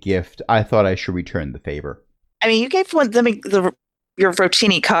me a gift. I thought I should return the favor. I mean, you gave your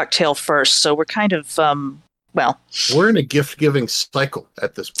Rotini cocktail first, so we're kind of, We're in a gift-giving cycle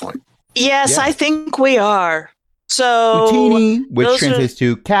at this point. Yes, yeah. I think we are. So, Rotini, which translates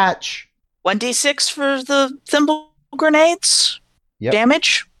to catch. 1d6 for the thimble grenades. Yep.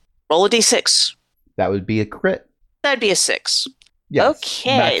 Damage. Roll a d6. That would be a crit. That'd be a 6. Yes,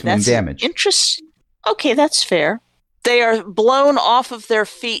 okay, that's damage. Interesting. Okay, that's fair. They are blown off of their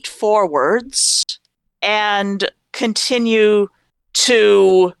feet forwards and continue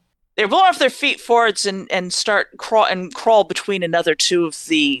to. They're blown off their feet forwards and start crawl between another two of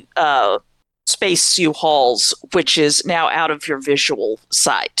the space U-hauls, which is now out of your visual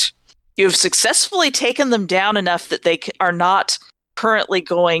sight. You have successfully taken them down enough that they are not currently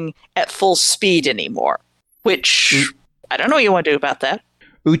going at full speed anymore, which I don't know what you want to do about that.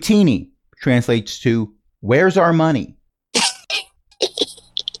 Utini translates to, where's our money?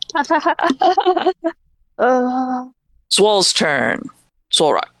 Zwol's turn.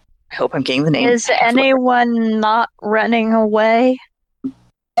 Zwolrock. I hope I'm getting the name. Is anyone not running away?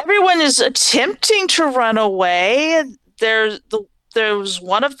 Everyone is attempting to run away. There's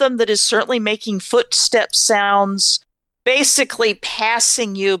one of them that is certainly making footstep sounds, basically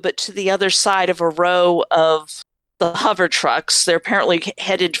passing you, but to the other side of a row of the hover trucks. They're apparently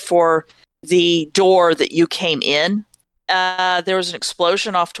headed for the door that you came in. There was an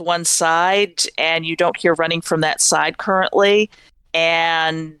explosion off to one side, and you don't hear running from that side currently.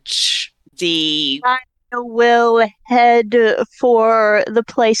 And I will head for the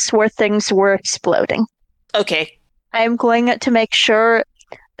place where things were exploding. Okay. I'm going to make sure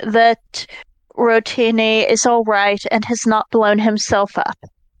that Rotini is all right and has not blown himself up.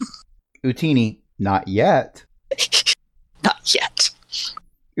 Utini, not yet. Not yet.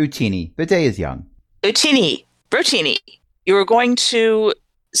 Utini, the day is young. Rotini, you are going to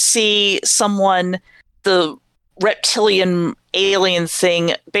see someone, the reptilian alien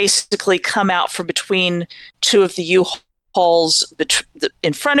thing basically come out from between two of the U-Hauls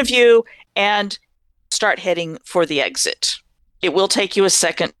in front of you and start heading for the exit. It will take you a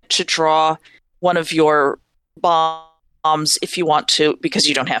second to draw one of your bombs if you want to, because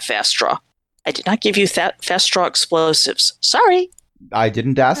you don't have fast draw. I did not give you fast draw explosives. Sorry. I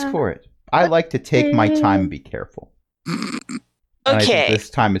didn't ask for it. I like to take my time and be careful. Okay. And I think this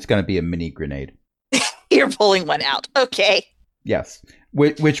time it's going to be a mini grenade. You're pulling one out. Okay. Yes.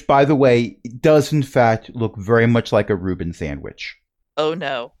 Which, by the way, does in fact look very much like a Reuben sandwich. Oh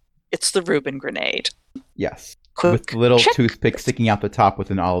no. It's the Reuben grenade. Yes. Quick with the little check. toothpick sticking out the top with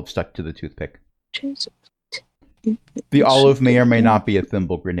an olive stuck to the toothpick. The olive may or may not be a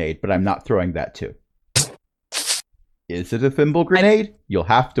thimble grenade, but I'm not throwing that too. Is it a thimble grenade? You'll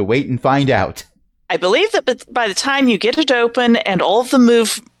have to wait and find out. I believe that by the time you get it open and all of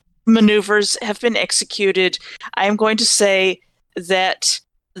the maneuvers have been executed, I am going to say that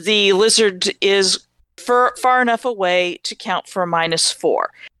the lizard is far enough away to count for a -4.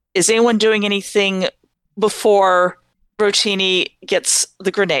 Is anyone doing anything before Rotini gets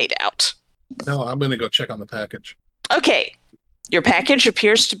the grenade out? No, I'm going to go check on the package. Okay. Your package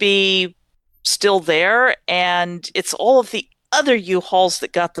appears to be still there, and it's all of the other U-Hauls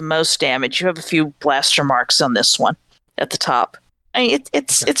that got the most damage. You have a few blaster marks on this one at the top. I mean,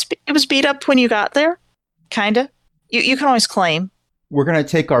 it was beat up when you got there, kinda. You can always claim. We're going to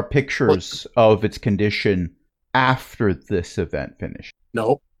take our pictures of its condition after this event finished.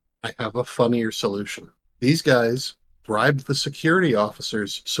 Nope. I have a funnier solution. These guys bribed the security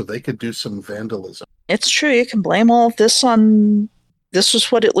officers so they could do some vandalism. It's true. You can blame all of this on... This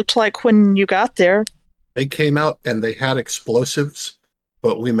was what it looked like when you got there. They came out and they had explosives,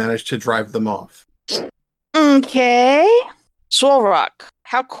 but we managed to drive them off. Okay. Swolrock,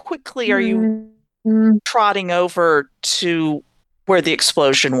 how quickly are you trotting over to where the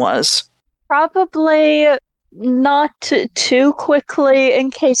explosion was? Probably not too quickly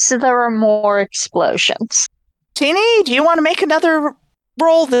in case there are more explosions. Teeny, do you want to make another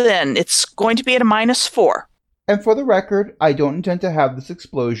roll then? It's going to be at a -4. And for the record, I don't intend to have this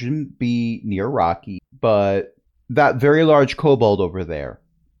explosion be near Rocky, but that very large kobold over there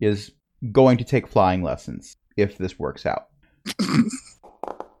is going to take flying lessons if this works out.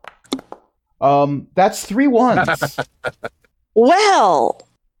 That's 3 ones. Well,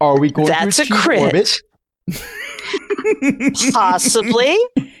 are we going that's to a crit. Orbit? Possibly.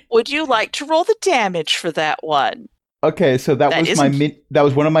 Would you like to roll the damage for that one? Okay, so that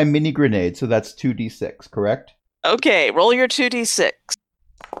was one of my mini grenades, so that's 2d6, correct? Okay, roll your 2d6.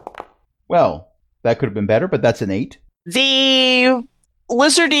 Well, that could have been better, but that's an 8. The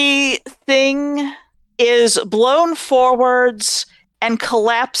lizardy thing is blown forwards and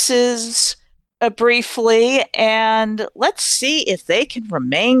collapses briefly, and let's see if they can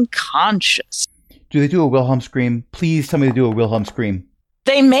remain conscious. Do they do a Wilhelm scream? Please tell me they do a Wilhelm scream.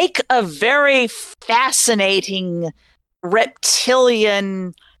 They make a very fascinating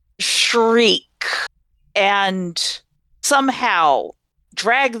reptilian shriek and somehow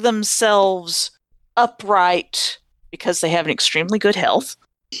drag themselves upright because they have an extremely good health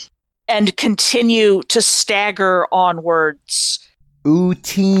and continue to stagger onwards. Ooh,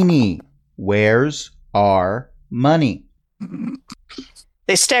 teeny, where's our money?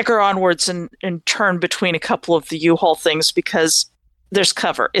 They stagger onwards and turn between a couple of the U-Haul things because there's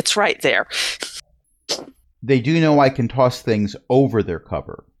cover. It's right there. They do know I can toss things over their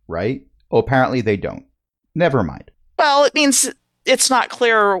cover, right? Oh, apparently they don't. Never mind. Well, it means it's not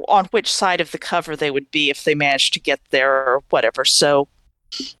clear on which side of the cover they would be if they managed to get there or whatever, so...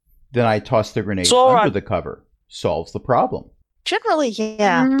 Then I toss the grenade under the cover. Solves the problem. Generally,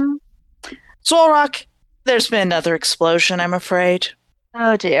 yeah. Zolrock, there's been another explosion, I'm afraid.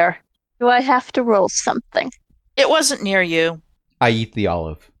 Oh dear. Do I have to roll something? It wasn't near you. I eat the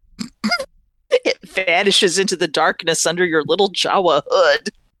olive. It vanishes into the darkness under your little Jawa hood.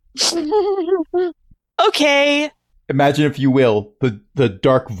 Okay. Imagine, if you will, the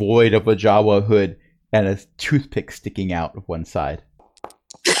dark void of a Jawa hood and a toothpick sticking out of one side.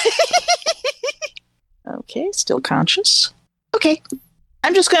 Okay, still conscious. Okay.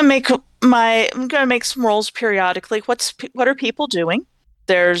 I'm just going to make some rolls periodically. What are people doing?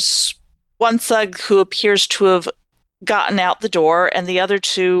 There's one thug who appears to have gotten out the door, and the other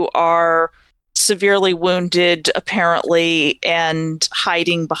two are severely wounded, apparently, and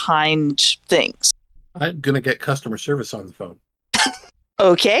hiding behind things. I'm going to get customer service on the phone.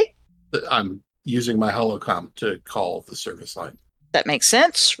 Okay. I'm using my holocom to call the service line. That makes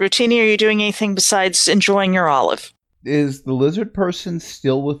sense. Routini, are you doing anything besides enjoying your olive? Is the lizard person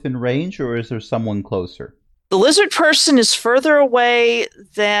still within range, or is there someone closer? The lizard person is further away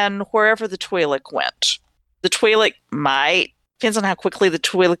than wherever the Twi'lek went. The Twi'lek depends on how quickly the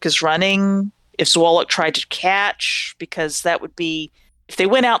Twi'lek is running, if Zwolok tried to catch, because that would be, if they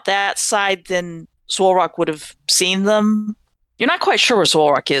went out that side, then Zwolok would have seen them. You're not quite sure where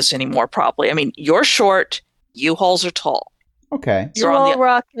Zwolok is anymore, probably. I mean, you're short, U-Hauls are tall. Okay.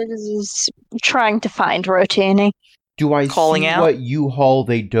 Zwolok is trying to find Rotini. Do I Calling see out? what U-Haul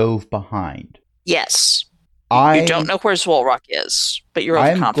they dove behind? Yes. You don't know where Zwolok is, but you're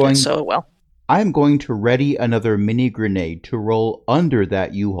overconfident, so well. I'm going to ready another mini grenade to roll under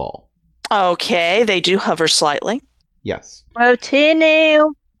that U-Haul. Okay, they do hover slightly. Yes. Rotini.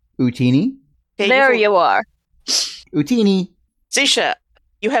 Utini? Okay, There you are. Utini. Zisha,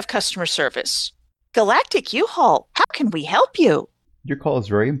 you have customer service. Galactic U-Haul, how can we help you? Your call is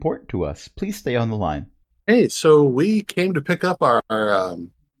very important to us. Please stay on the line. Hey, so we came to pick up our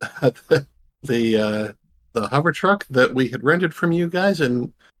the hover truck that we had rented from you guys,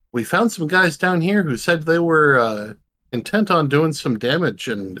 and we found some guys down here who said they were intent on doing some damage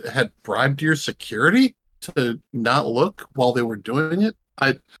and had bribed your security to not look while they were doing it.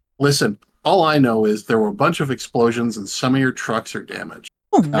 Listen, all I know is there were a bunch of explosions and some of your trucks are damaged.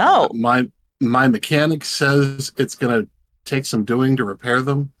 Oh, no. My mechanic says it's going to take some doing to repair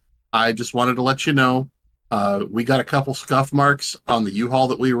them. I just wanted to let you know. We got a couple scuff marks on the U-Haul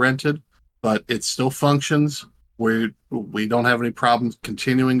that we rented, but it still functions. We don't have any problems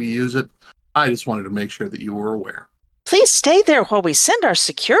continuing to use it. I just wanted to make sure that you were aware. Please stay there while we send our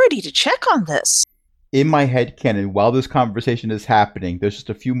security to check on this. In my head canon, while this conversation is happening, there's just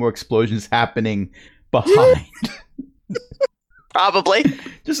a few more explosions happening behind. Probably.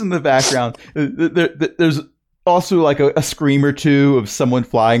 Just in the background. There's also like a scream or two of someone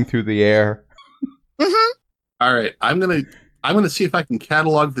flying through the air. Mm-hmm. All right, I'm gonna see if I can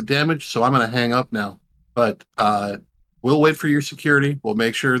catalog the damage, so I'm gonna hang up now. But we'll wait for your security. We'll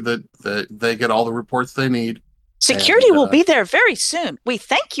make sure that they get all the reports they need. Security will be there very soon. We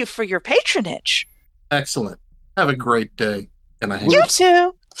thank you for your patronage. Excellent. Have a great day. And I hang You up.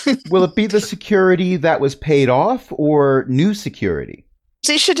 too. Will it be the security that was paid off or new security?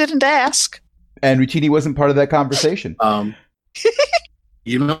 Zisha didn't ask. And Rutini wasn't part of that conversation.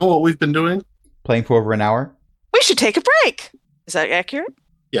 You know what we've been doing? Playing for over an hour. We should take a break. Is that accurate?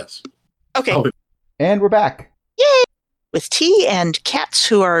 Yes. Okay. Oh, And we're back. Yay! With tea and cats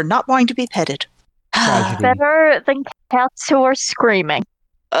who are not wanting to be petted. Tragedy. Better than cats who are screaming.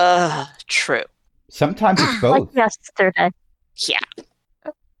 True. Sometimes it's Like both. yesterday. Yeah.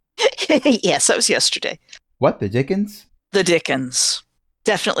 Yes, that was yesterday. What, the Dickens? The Dickens.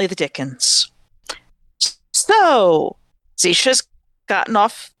 Definitely the Dickens. So, Zisha's gotten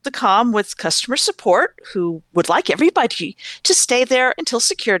off the comm with customer support, who would like everybody to stay there until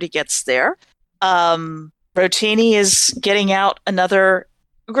security gets there. Rotini is getting out another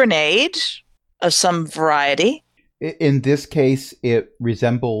grenade of some variety. In this case, it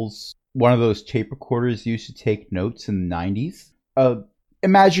resembles one of those tape recorders used to take notes in the 90s.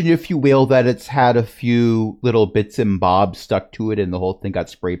 Imagine, if you will, that it's had a few little bits and bobs stuck to it and the whole thing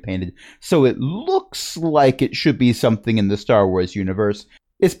got spray painted. So it looks like it should be something in the Star Wars universe.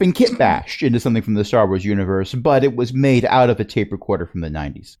 It's been kit bashed into something from the Star Wars universe, but it was made out of a tape recorder from the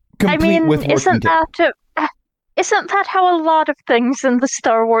 90s. Isn't that how a lot of things in the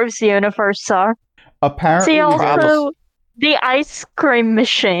Star Wars universe are? Apparently, See, also the ice cream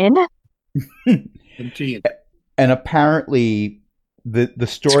machine. Indeed. And apparently, the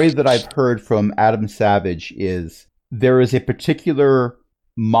story that I've heard from Adam Savage is there is a particular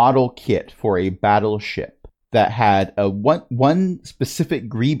model kit for a battleship that had one specific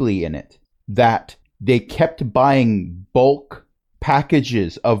Greebly in it that they kept buying bulk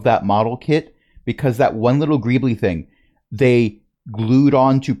packages of that model kit because that one little Greebly thing they glued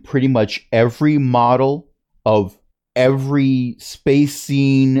onto pretty much every model of every space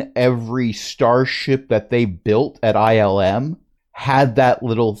scene, every starship that they built at ILM had that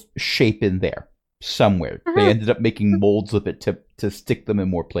little shape in there somewhere. They ended up making molds of it to stick them in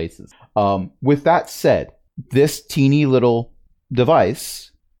more places. With that said, this teeny little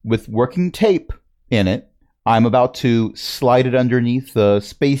device with working tape in it, I'm about to slide it underneath the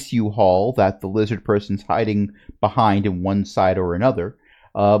space U-Haul that the lizard person's hiding behind in one side or another.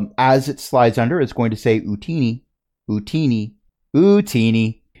 As it slides under, it's going to say Utini, Utini,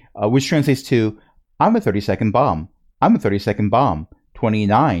 Utini, which translates to, I'm a 30-second bomb. I'm a 30-second bomb.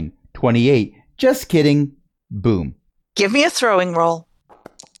 29, 28. Just kidding. Boom. Give me a throwing roll.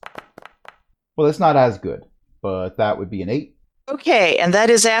 Well, it's not as good, but that would be an 8. Okay, and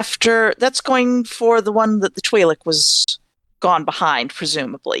that's going for the one that the Twi'lek was gone behind,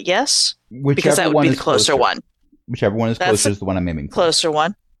 presumably, yes? Because Whichever that would one be is the closer one. Whichever one is That's closer is the one I'm aiming for. Closer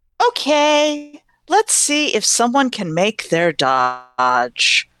one. Okay, let's see if someone can make their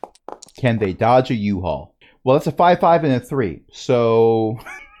dodge. Can they dodge a U-Haul? Well, it's a 5-5 and a 3, so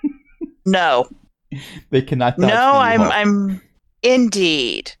No. they cannot dodge No, the U-Haul. I'm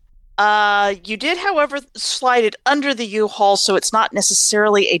indeed. You did, however, slide it under the U-Haul, so it's not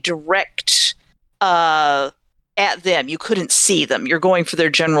necessarily a direct at them. You couldn't see them. You're going for their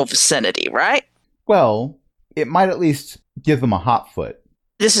general vicinity, right? Well, it might at least give them a hot foot.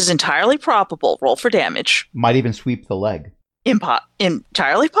 This is entirely probable. Roll for damage. Might even sweep the leg.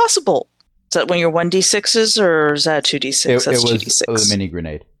 Entirely possible. Is that one of your 1d6s, or is that 2d6? It That's was 2d6. a mini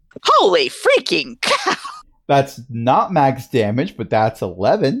grenade. Holy freaking cow! That's not max damage, but that's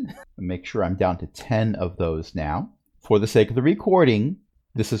 11. Make sure I'm down to 10 of those now. For the sake of the recording,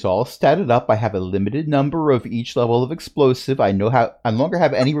 this is all statted up. I have a limited number of each level of explosive. I no longer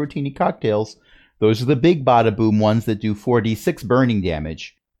have any Rotini cocktails. Those are the big bada boom ones that do 4d6 burning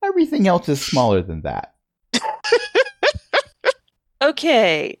damage. Everything else is smaller than that.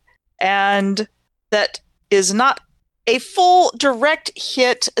 Okay, and that is not a full direct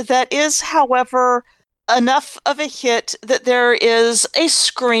hit. That is, however, enough of a hit that there is a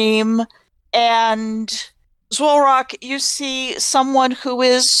scream, and Zwolrock, you see someone who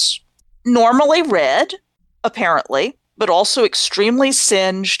is normally red, apparently, but also extremely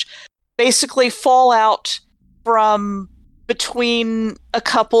singed, basically fall out from between a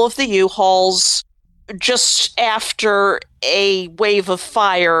couple of the U-Hauls just after a wave of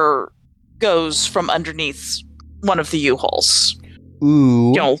fire goes from underneath one of the U-Hauls.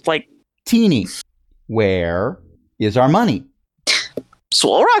 Ooh. Like Teeny. Where is our money?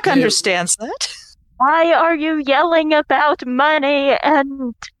 Zwolrock understands that. Why are you yelling about money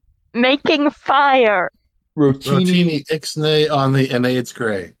and making fire? Rotini ixnay on the Enneads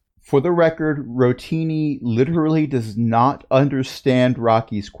Grey. For the record, Rotini literally does not understand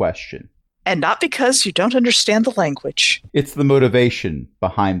Rocky's question. And not because you don't understand the language. It's the motivation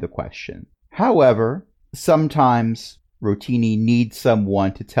behind the question. However, sometimes Rotini needs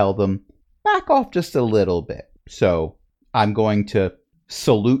someone to tell them, back off just a little bit. So I'm going to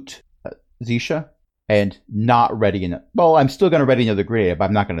salute Zisha and not ready enough. Well, I'm still going to ready another grenade, but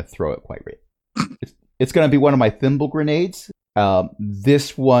I'm not going to throw it quite right. It's going to be one of my thimble grenades.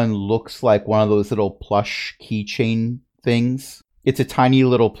 This one looks like one of those little plush keychain things. It's a tiny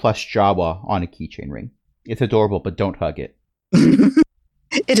little plush Jawa on a keychain ring. It's adorable, but don't hug it.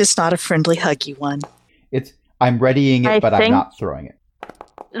 It is not a friendly, huggy one. I'm readying it, but I'm not throwing it.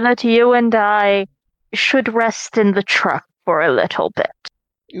 That you and I should rest in the truck for a little bit.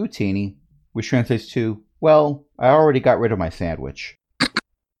 Ooh, teeny. Which translates to, well, I already got rid of my sandwich.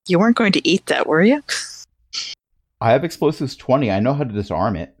 You weren't going to eat that, were you? I have explosives 20. I know how to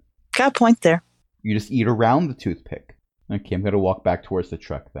disarm it. Got a point there. You just eat around the toothpick. Okay, I'm going to walk back towards the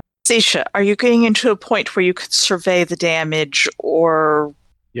truck then. Zisha, are you getting into a point where you could survey the damage, or...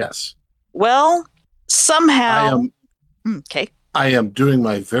 Yes. Well, somehow... Okay. I am doing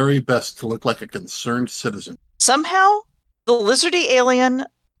my very best to look like a concerned citizen. Somehow, the lizardy alien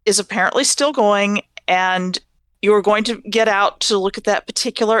is apparently still going, and you are going to get out to look at that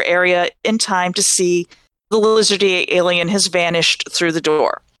particular area in time to see the lizardy alien has vanished through the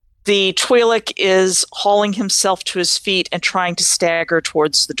door. The Twi'lek is hauling himself to his feet and trying to stagger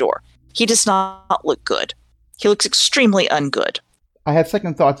towards the door. He does not look good. He looks extremely ungood. I have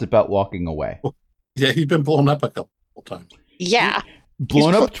second thoughts about walking away. Yeah, he's been blown up a couple times. Yeah.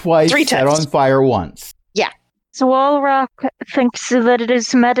 Blown up twice, 3 set times. on fire once. Yeah. Zwolrock thinks that it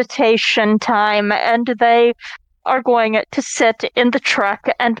is meditation time, and they are going to sit in the truck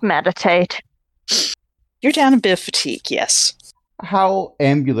and meditate. You're down a bit of fatigue, yes. How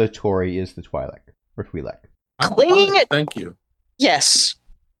ambulatory is the Twi'lek? Or Twi'lek? Clinging it. Thank you. Yes.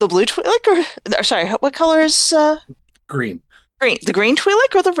 The blue Twi'lek, or sorry, what color is Green. green? The green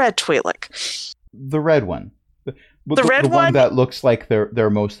Twi'lek or the red Twi'lek? The red one. The red one one? that looks like they're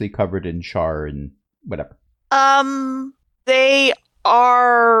mostly covered in char and whatever. They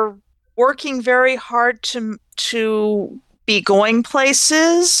are working very hard to be going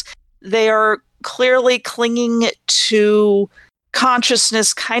places. They are clearly clinging to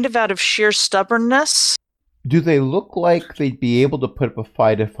consciousness kind of out of sheer stubbornness. Do they look like they'd be able to put up a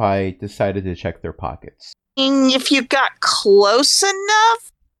fight if I decided to check their pockets? If you got close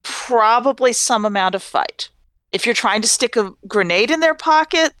enough, probably some amount of fight. If you're trying to stick a grenade in their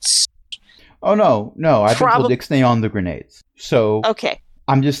pockets... Oh, no. I've been told ixnay on the grenades. So okay.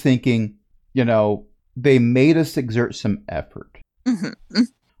 I'm just thinking, they made us exert some effort. Mm-hmm.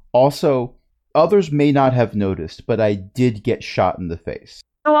 Also, Others may not have noticed, but I did get shot in the face.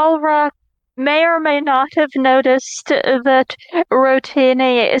 Ulrich may or may not have noticed that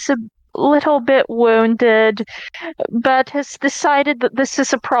Rotini is a little bit wounded, but has decided that this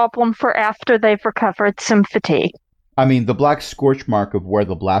is a problem for after they've recovered some fatigue. I mean, the black scorch mark of where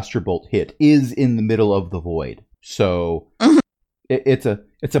the blaster bolt hit is in the middle of the void, so it's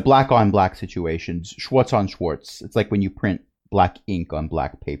a black on black situation. Schwartz on Schwartz. It's like when you print black ink on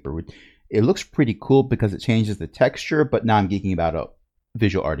black paper. It looks pretty cool because it changes the texture, but now I'm geeking about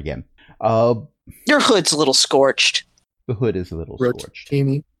visual art again. Your hood's a little scorched. The hood is a little scorched.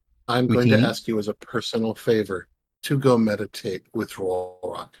 Rotini, I'm going to Rotini? ask you as a personal favor to go meditate with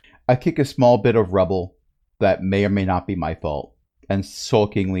Rolrock. I kick a small bit of rubble that may or may not be my fault and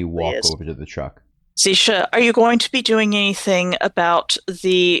sulkingly walk over to the truck. Zisha, are you going to be doing anything about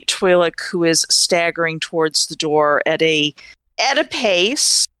the Twi'lek who is staggering towards the door at a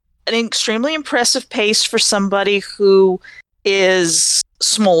pace, an extremely impressive pace for somebody who is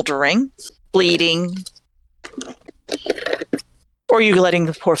smoldering, bleeding? Or are you letting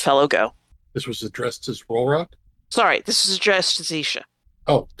the poor fellow go? This was addressed as Rolrock? Sorry, this is addressed to Zisha.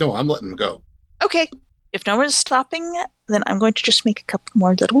 Oh, no, I'm letting him go. Okay. If no one is stopping, then I'm going to just make a couple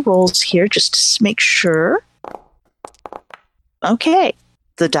more little rolls here just to make sure. Okay.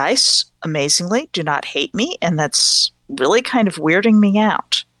 The dice, amazingly, do not hate me, and that's really kind of weirding me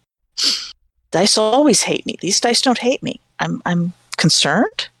out. Dice always hate me. These dice don't hate me. I'm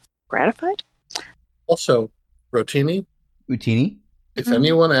concerned, gratified. Also, Rotini, Utini? if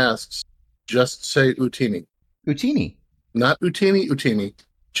anyone asks, just say Utini. Utini. Not Utini,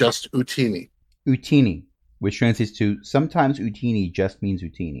 just Utini. Utini, which translates to sometimes Utini just means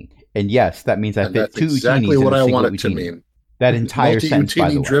Utini. And yes, that means I And fit that's two exactly Utinis what in a I single want it to Utini. mean. That entire sentence, by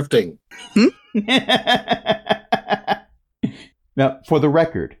the way. drifting. Now, for the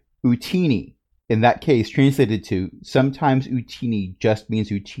record, Utini, in that case, translated to sometimes Utini just means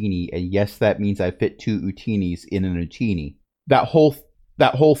Utini, and yes, that means I fit two Utinis in an Utini. That whole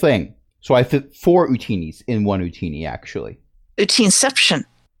thing. So I fit four Utinis in one Utini, actually. Utineception.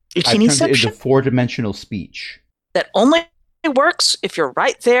 I turned it into Utineception? four-dimensional speech. That only works if you're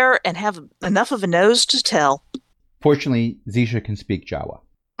right there and have enough of a nose to tell. Fortunately, Zisha can speak Jawa.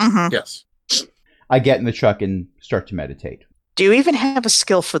 Mm-hmm. Yes. I get in the truck and start to meditate. Do you even have a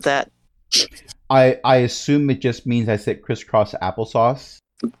skill for that? I assume it just means I sit crisscross applesauce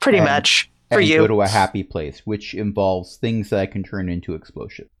Pretty And- much. For and you. go to a happy place, which involves things that I can turn into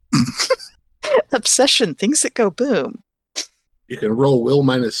explosives. Obsession, things that go boom. You can roll will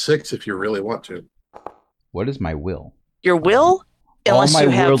 -6 if you really want to. What is my will? Your will, unless All my you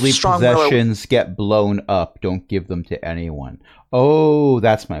have worldly strong will. possessions get blown up. Don't give them to anyone. Oh,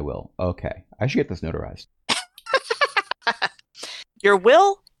 that's my will. Okay. I should get this notarized. Your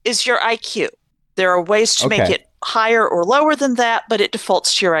will is your IQ. There are ways to make Okay. it higher or lower than that, but it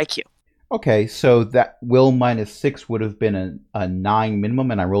defaults to your IQ. Okay, so that will -6 would have been a 9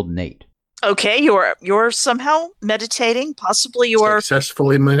 minimum, and I rolled an 8. Okay, you're somehow meditating. Possibly you're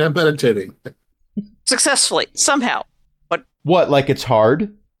Successfully meditating. successfully somehow. What, like it's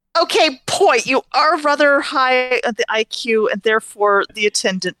hard? Okay, point. You are rather high at the IQ, and therefore the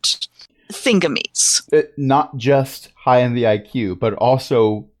attendant thingamies. Not just high in the IQ, but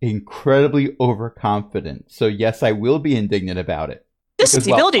also incredibly overconfident. So yes, I will be indignant about it. This is Because,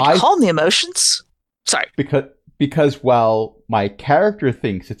 the well, ability to calm the emotions. Sorry. Because while my character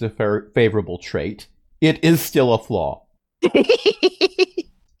thinks it's a favorable trait, it is still a flaw.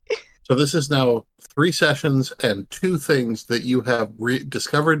 So this is now 3 sessions and 2 things that you have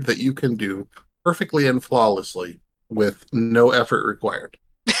discovered that you can do perfectly and flawlessly with no effort required.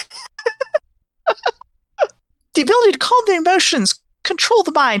 The ability to calm the emotions, control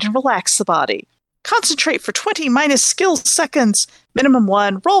the mind, and relax the body. Concentrate for 20 minus skill seconds. Minimum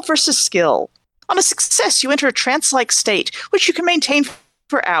 1. Roll versus skill. On a success, you enter a trance-like state, which you can maintain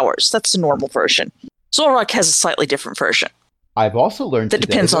for hours. That's the normal version. Zolrak has a slightly different version. I've also learned That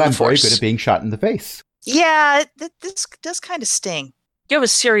today depends that on the I'm very force. good at being shot in the face. Yeah, this does kind of sting. You have a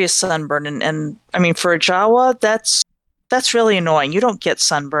serious sunburn, and I mean, for a Jawa, that's really annoying. You don't get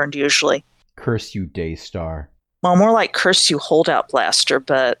sunburned usually. Curse you, Daystar. Well, more like curse you, holdout blaster,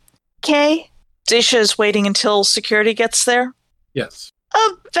 but okay. Zisha is waiting until security gets there. Yes.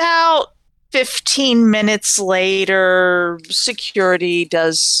 About 15 minutes later, security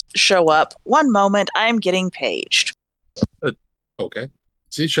does show up. One moment, I'm getting paged. Okay.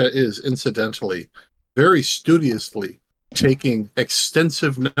 Zisha is incidentally very studiously taking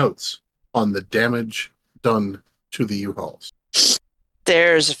extensive notes on the damage done to the U-Hauls.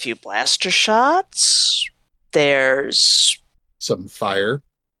 There's a few blaster shots. There's Some fire.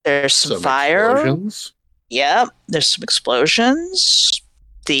 There's some Some fire. explosions. Yep, there's some explosions.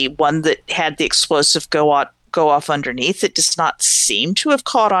 The one that had the explosive go off underneath, it does not seem to have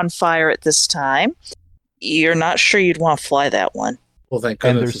caught on fire at this time. You're not sure you'd want to fly that one. Well, thank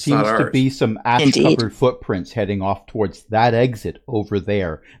And there goodness it's not seems to ours. be some ash-covered footprints heading off towards that exit over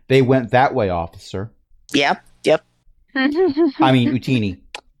there. They went that way, officer. Yep. I mean, Utini.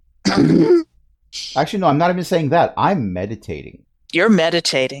 Actually, no, I'm not even saying that. I'm meditating. You're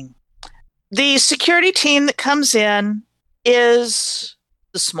meditating. The security team that comes in is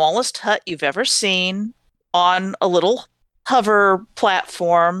the smallest hut you've ever seen on a little hover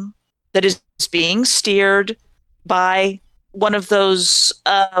platform that is being steered by one of those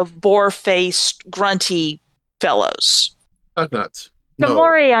boar-faced, grunty fellows. Ugnuts. No.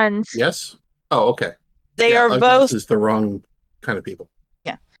 Gamorreans. Yes? Oh, okay. They are Ugnuts both... is the wrong kind of people.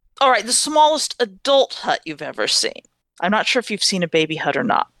 Yeah. All right, the smallest adult hut you've ever seen. I'm not sure if you've seen a baby hut or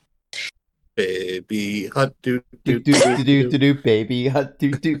not. Baby hut, do baby hut,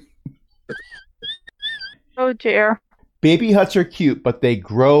 do. Oh dear. Baby huts are cute, but they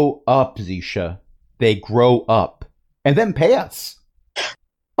grow up, Zisha. They grow up. And then pay us.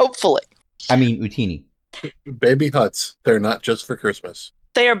 Hopefully. I mean, Utini. Baby huts. They're not just for Christmas.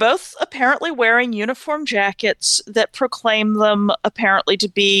 They are both apparently wearing uniform jackets that proclaim them apparently to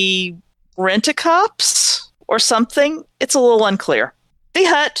be rent-a-cops or something. It's a little unclear. The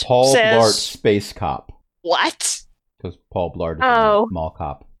hut Paul says... Blart, space cop. What? Because Paul Blart is a mall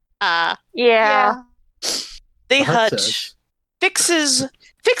cop. Yeah. The hut says, fixes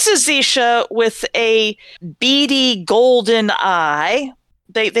Zisha with a beady golden eye.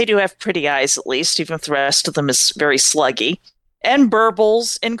 They do have pretty eyes, at least, even if the rest of them is very sluggy. And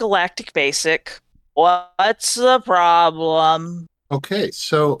burbles in Galactic Basic. What's the problem? Okay,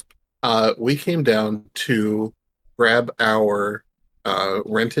 so we came down to grab our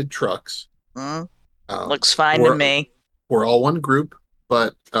rented trucks. Looks fine to me. We're all one group,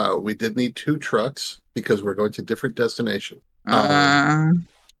 but we did need 2 trucks because we're going to different destinations.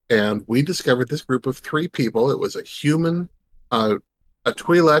 And we discovered this group of 3 people. It was a human, a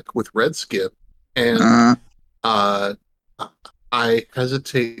Twi'lek with red skin, and I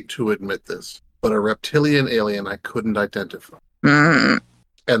hesitate to admit this, but a reptilian alien I couldn't identify. And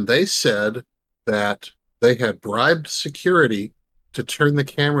they said that they had bribed security to turn the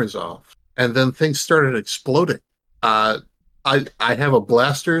cameras off, and then things started exploding. I have a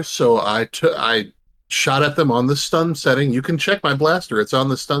blaster, so I shot at them on the stun setting. You can check my blaster; it's on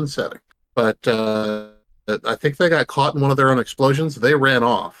the stun setting. But I think they got caught in one of their own explosions. They ran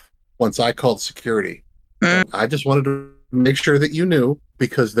off once I called security. I just wanted to make sure that you knew,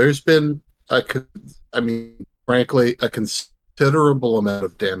 because there's been frankly, a considerable amount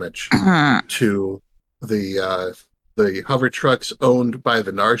of damage to the hover trucks owned by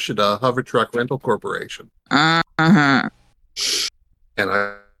the Nar Shaddaa Hover Truck Rental Corporation. And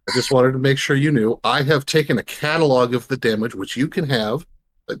I just wanted to make sure you knew. I have taken a catalog of the damage, which you can have,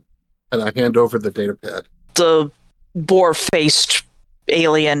 and I hand over the data pad. The boar-faced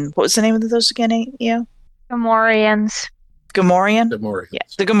alien. What was the name of those again? Yeah, Gamorreans. Gamorrean? Gamorreans. Yeah,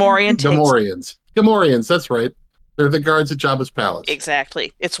 the Gamorrean takes... Gamorreans, that's right. They're the guards at Jabba's palace.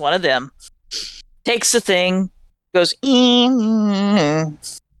 Exactly. It's one of them. Takes the thing, goes...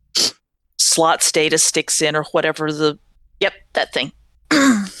 Slots data sticks in or whatever the... Yep, that thing.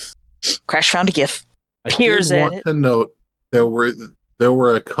 Crash found a GIF. Peers at it. To note, there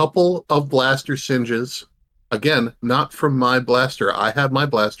were a couple of blaster singes. Again, not from my blaster. I had my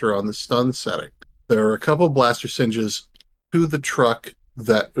blaster on the stun setting. There are a couple of blaster singes to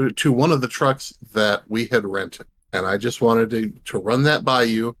one of the trucks that we had rented. And I just wanted to run that by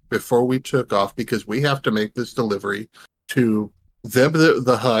you before we took off, because we have to make this delivery to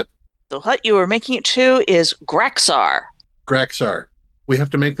the hut. The hut you were making it to is Graxar. Graxar. We have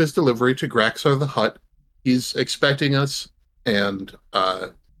to make this delivery to Graxar the hut. He's expecting us, and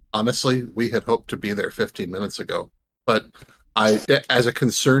honestly, we had hoped to be there 15 minutes ago. But as a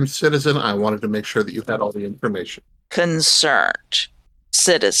concerned citizen, I wanted to make sure that you had all the information. Concerned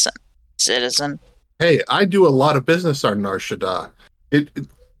citizen. Hey, I do a lot of business on Nar Shaddaa.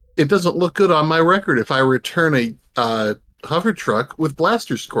 It doesn't look good on my record if I return a hover truck with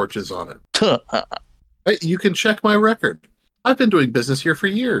blaster scorches on it. Hey, you can check my record. I've been doing business here for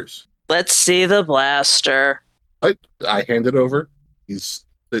years. Let's see the blaster. I hand it over. He's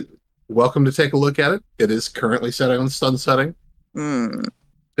welcome to take a look at it. It is currently set on stun setting.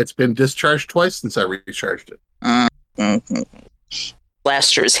 It's been discharged twice since I recharged it.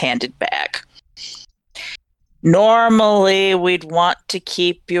 Blaster is handed back. Normally, we'd want to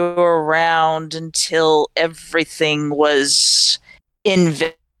keep you around until everything was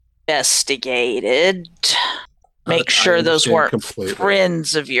investigated. Make sure those weren't completely.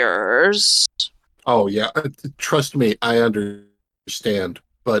 Friends of yours. Oh, yeah. Trust me, I understand.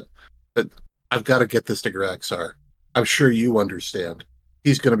 But I've got to get this to Graxar. I'm sure you understand.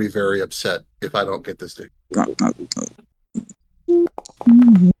 He's going to be very upset if I don't get this to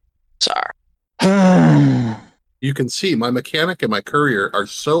Sorry. You can see my mechanic and my courier are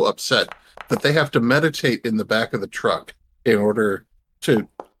so upset that they have to meditate in the back of the truck in order to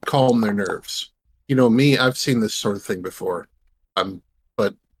calm their nerves. You know, me, I've seen this sort of thing before.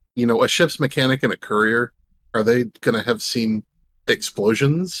 But, you know, a ship's mechanic and a courier, are they going to have seen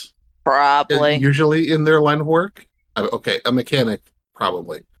explosions? Probably. Usually in their line of work? Okay, a mechanic,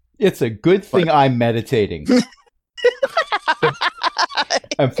 probably. It's a good thing I'm meditating.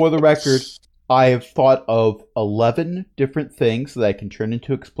 And for the record, I have thought of 11 different things that I can turn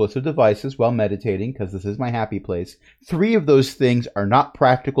into explosive devices while meditating, because this is my happy place. 3 of those things are not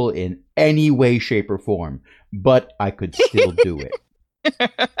practical in any way, shape, or form, but I could still do it.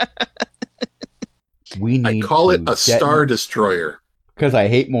 I call it a Star Destroyer. Because I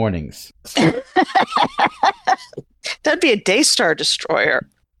hate mornings. That'd be a Daystar Destroyer.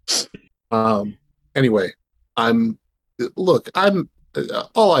 Anyway, all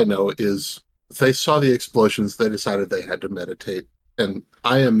I know is they saw the explosions, they decided they had to meditate, and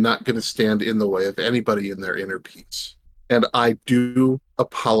I am not going to stand in the way of anybody in their inner peace. And I do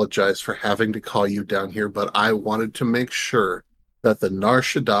apologize for having to call you down here, but I wanted to make sure that the Nar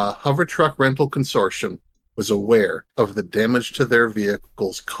Shaddaa Hover Truck Rental Consortium was aware of the damage to their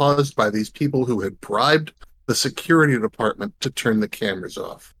vehicles caused by these people who had bribed the security department to turn the cameras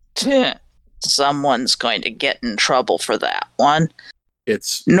off. Someone's going to get in trouble for that one.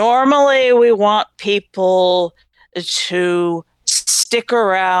 It's normally we want people to stick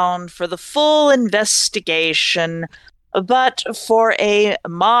around for the full investigation, but for a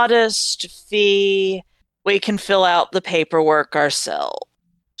modest fee, we can fill out the paperwork ourselves.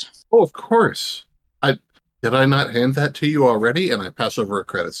 Oh, of course. Did I not hand that to you already? And I pass over a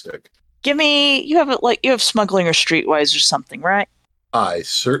credit stick. Give me, you have smuggling or streetwise or something, right? I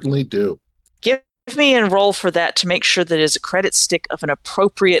certainly do. Give me a roll for that to make sure that it is a credit stick of an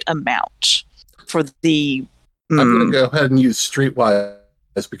appropriate amount for the... I'm going to go ahead and use streetwise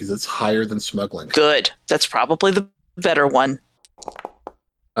because it's higher than smuggling. Good. That's probably the better one.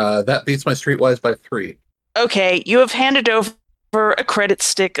 That beats my streetwise by 3. Okay, you have handed over a credit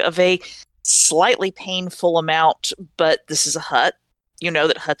stick of a slightly painful amount, but this is a hut. You know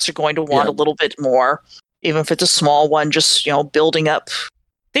that huts are going to want a little bit more, even if it's a small one, just, building up.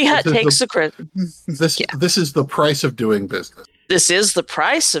 The hut takes the credit. This is the price of doing business. This is the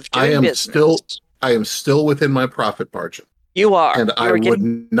price of doing business. I am still within my profit margin. You are. And I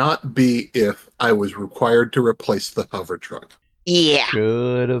would not be if I was required to replace the hover truck. Yeah.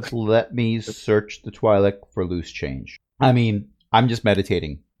 Should have let me search the Twi'lek for loose change. I mean, I'm just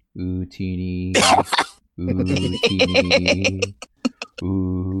meditating. Ooh, teeny. Ooh, teeny.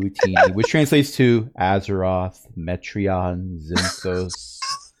 Ooh, teeny. Which translates to Azeroth, Metreon, Zinthos.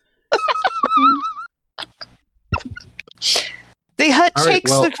 The hut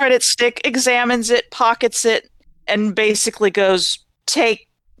takes the credit stick, examines it, pockets it, and basically goes, take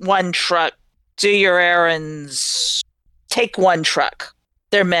 1 truck, do your errands, take 1 truck.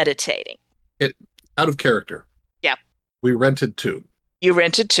 They're meditating. Out of character. Yeah. We rented 2. You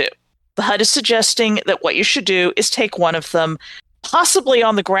rented 2. The hut is suggesting that what you should do is take 1 of them, possibly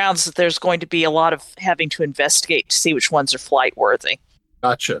on the grounds that there's going to be a lot of having to investigate to see which ones are flight worthy.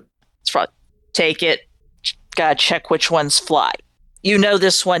 Gotcha. It's probably take it, gotta check which ones fly. You know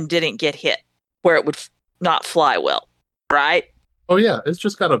this one didn't get hit where it would not fly well, right? Oh yeah, it's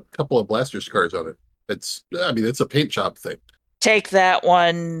just got a couple of blaster scars on it. It's a paint job thing. Take that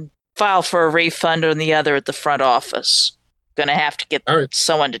one, file for a refund on the other at the front office. Gonna have to get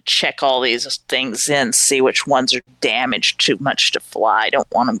someone to check all these things in, see which ones are damaged too much to fly. Don't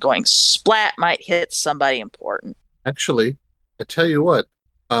want them going splat, might hit somebody important. Actually, I tell you what,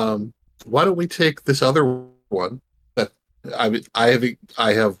 why don't we take this other one that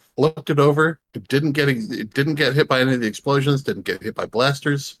I have looked it over. It didn't get hit by any of the explosions, didn't get hit by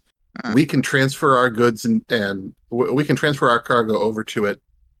blasters. We can transfer our goods and we can transfer our cargo over to it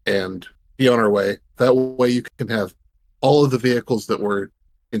and be on our way. That way you can have all of the vehicles that were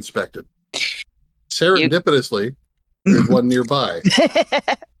inspected. Serendipitously, there's one nearby.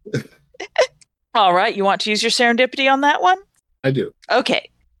 All right, you want to use your serendipity on that one? I do. Okay.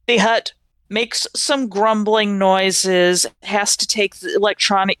 The hut makes some grumbling noises, has to take the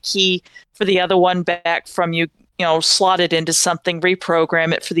electronic key for the other one back from you, slot it into something,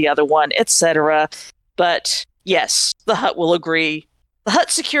 reprogram it for the other one, etc. But yes, the hut will agree The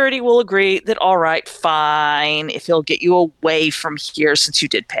hut security will agree that, all right, fine, if he'll get you away from here since you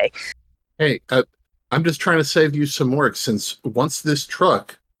did pay. Hey, I'm just trying to save you some work, since once this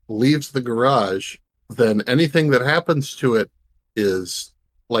truck leaves the garage, then anything that happens to it is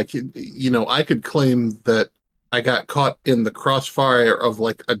like, I could claim that I got caught in the crossfire of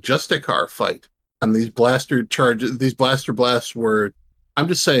like a Justicar fight, and these blaster blasts were, I'm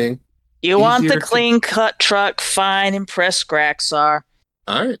just saying. You want the clean-cut truck? Fine, impress Graxar.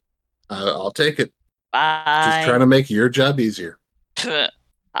 All right, I'll take it. Fine. Just trying to make your job easier.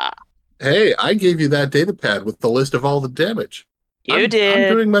 Hey, I gave you that data pad with the list of all the damage. You did.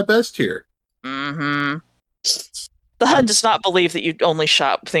 I'm doing my best here. Mm-hmm. The HUD does not believe that you only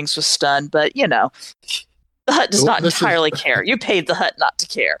shot things with stun, but, the HUD does not entirely care. You paid the HUD not to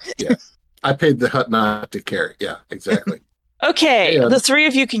care. Yeah, I paid the HUD not to care. Yeah, exactly. Okay, the three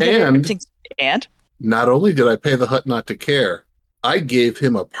of you can get everything. And? Not only did I pay the HUD not to care, I gave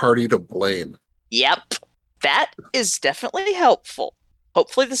him a party to blame. Yep, that is definitely helpful.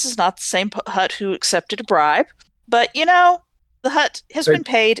 Hopefully this is not the same HUD who accepted a bribe, but, the HUD has been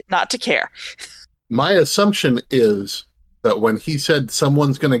paid not to care. My assumption is that when he said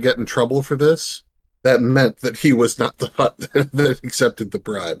someone's going to get in trouble for this, that meant that he was not the HUD that accepted the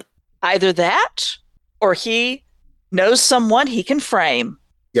bribe. Either that, or he knows someone he can frame.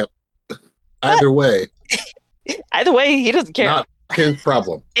 Yep. Either way, he doesn't care. Not his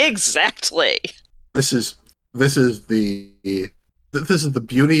problem. Exactly. This is the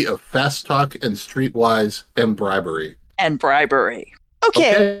beauty of fast talk and streetwise and bribery.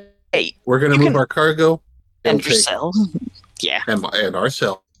 Okay. We're going to move our cargo. And yourselves. Yeah. And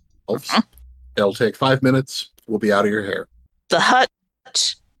ourselves. It'll take 5 minutes. We'll be out of your hair. The hut,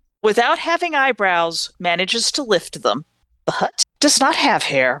 without having eyebrows, manages to lift them. The hut does not have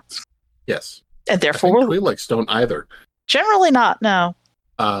hair. Yes. And therefore... Twi'leks don't either. Generally not, no.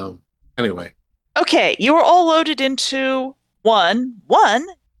 Anyway. Okay, you are all loaded into one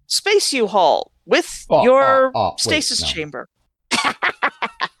space U-Haul with your stasis chamber.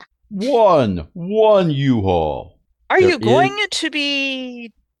 One U-Haul. Are you going to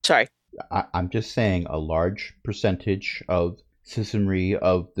be... Sorry. I'm just saying a large percentage of citizenry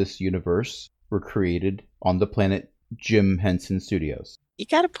of this universe were created on the planet Jim Henson Studios. You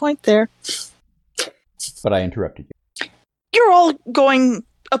got a point there. But I interrupted you. You're all going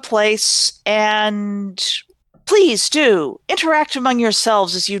a place, and please do interact among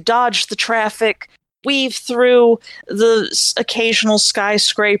yourselves as you dodge the traffic, weave through the occasional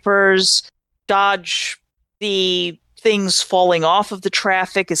skyscrapers, dodge the things falling off of the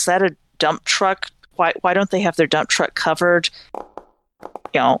traffic. Is that a dump truck? Why don't they have their dump truck covered?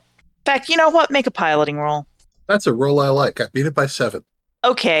 In fact, you know what? Make a piloting roll. That's a roll I like. I beat it by 7.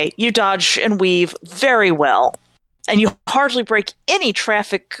 Okay, you dodge and weave very well, and you hardly break any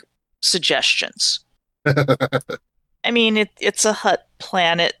traffic suggestions. I mean, it's a hut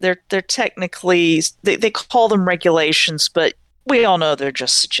planet. They're technically they call them regulations, but we all know they're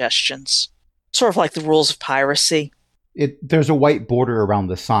just suggestions. Sort of like the rules of piracy. There's a white border around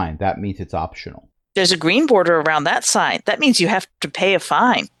the sign. That means it's optional. There's a green border around that sign. That means you have to pay a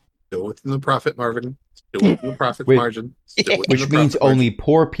fine. Still within the profit margin. Still within the profit margin. Which means only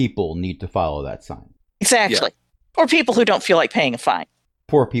poor people need to follow that sign. Exactly. Yeah. Or people who don't feel like paying a fine.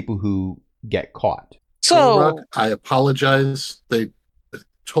 Poor people who get caught. So, I apologize. They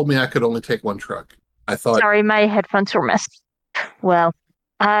told me I could only take one truck. I thought... Sorry, my headphones were messed. Well,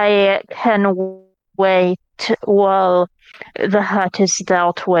 I can wait while the hut is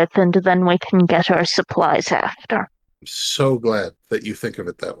dealt with, and then we can get our supplies after. I'm so glad that you think of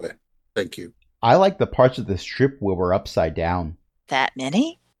it that way. Thank you. I like the parts of this trip where we're upside down. That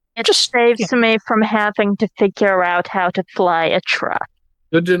many? It just saves me from having to figure out how to fly a truck.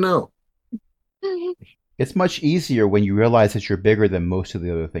 Good to know. It's much easier when you realize that you're bigger than most of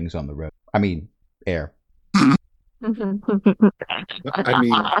the other things on the road. I mean, air. I mean,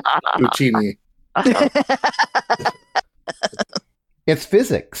 Uccini. It's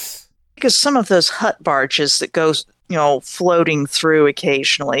physics. Because some of those hut barges that go, floating through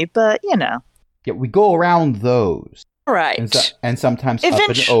occasionally, but, Yeah, we go around those. Right. And sometimes up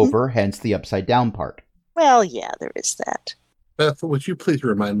and over, hence the upside down part. Well, yeah, there is that. Beth, would you please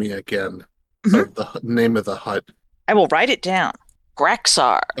remind me again of the name of the hut? I will write it down.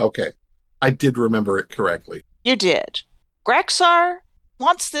 Graxar. Okay. I did remember it correctly. You did. Graxar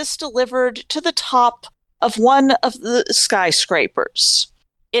wants this delivered to the top of one of the skyscrapers.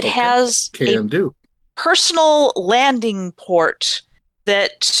 It has a personal landing port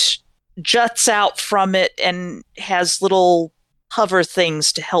that juts out from it and has little hover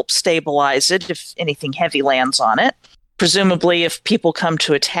things to help stabilize it if anything heavy lands on it. presumably if people come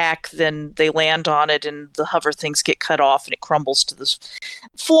to attack, then they land on it and the hover things get cut off and it crumbles to the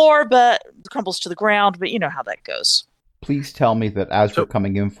floor, but crumbles to the ground, but you know how that goes. Please tell me that as we're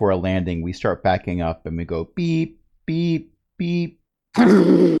coming in for a landing, we start backing up and we go beep, beep, beep.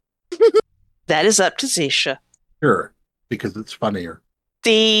 That is up to Zisha. Sure, because it's funnier.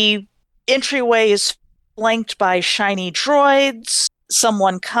 The entryway is flanked by shiny droids.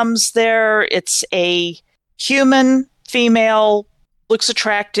 Someone comes there. It's a human, female, looks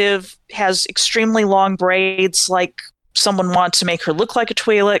attractive, has extremely long braids like someone wants to make her look like a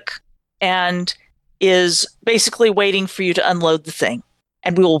Twi'lek, and is basically waiting for you to unload the thing.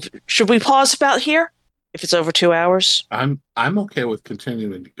 And should we pause about here? If it's over 2 hours? I'm okay with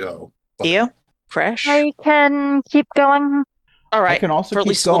continuing to go. You? Crash? I can keep going. All right. I can also for at keep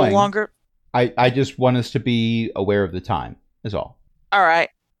least going. a little longer. I just want us to be aware of the time, is all. All right.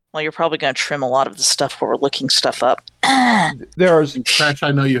 Well, you're probably going to trim a lot of the stuff where we're looking stuff up. There's Crash,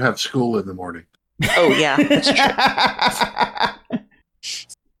 I know you have school in the morning. Oh, yeah, that's true.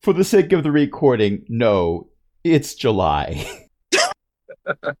 For the sake of the recording, no, it's July.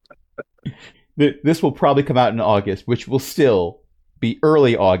 This will probably come out in August, which will still be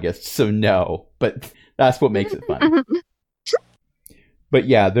early August, so no, but that's what makes it fun. But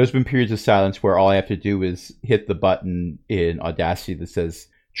yeah, there's been periods of silence where all I have to do is hit the button in Audacity that says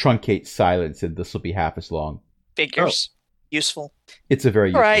truncate silence, and this will be half as long. Figures. Useful. It's a very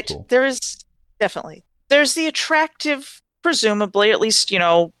useful right. tool. There is definitely. There's the attractive, presumably, at least,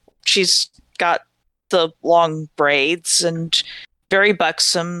 she's got the long braids and very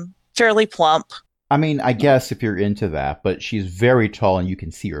buxom, fairly plump. I mean, I guess if you're into that, but she's very tall and you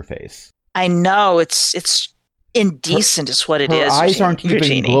can see her face. I know, it's indecent is what it her is. Her eyes aren't even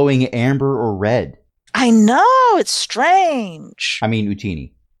Utini. glowing amber or red. I know, it's strange. I mean,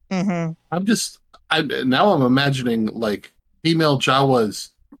 Utini. Mm-hmm. Now I'm imagining like female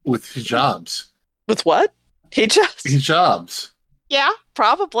Jawas with hijabs. With what? Hijabs. Yeah,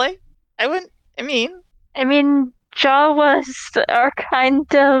 probably. I mean, Jawas are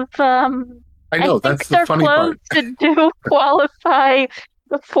kind of, I know, that's the funny part. Their clothes do qualify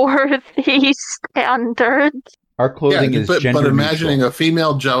for the standards. Our clothing is gender but imagining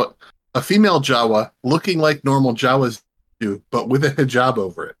neutral. a female Jawa looking like normal Jawas do, but with a hijab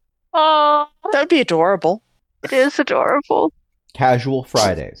over it. Oh, that would be adorable. It is adorable. Casual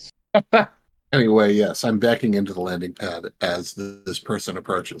Fridays. Anyway, yes, I'm backing into the landing pad as this person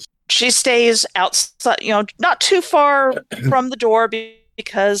approaches. She stays outside, not too far from the door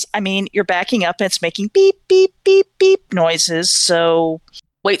because, you're backing up and it's making beep, beep, beep, beep noises. So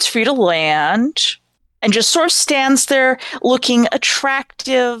waits for you to land and just sort of stands there looking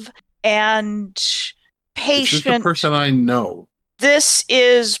attractive and patient. This is the person I know. This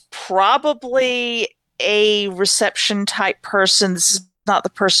is probably a reception type person. This is not the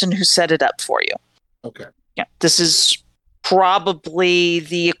person who set it up for you. Okay. Yeah, this is probably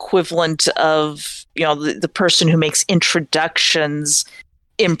the equivalent of, the person who makes introductions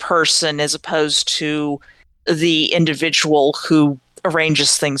in person as opposed to the individual who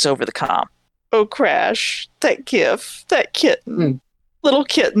arranges things over the comm. Oh, Crash, that gif, that kitten. Little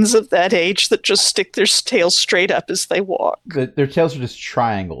kittens of that age that just stick their tails straight up as they walk. Their tails are just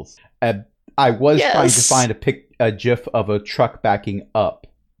triangles. I was trying to find a gif of a truck backing up,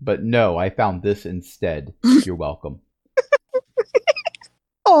 but no, I found this instead. You're welcome.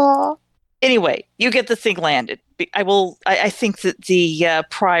 Aw. Anyway, you get the thing landed. I think that the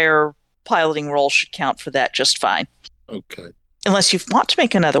prior piloting roll should count for that just fine. Okay. Unless you want to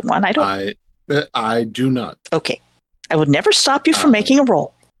make another one. I do not. Okay. I would never stop you from making a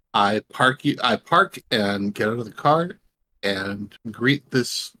roll. I park and get out of the car and greet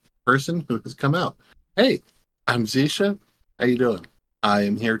this person who has come out. Hey, I'm Zisha. How you doing? I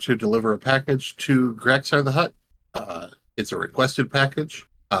am here to deliver a package to Graxar the Hutt. It's a requested package.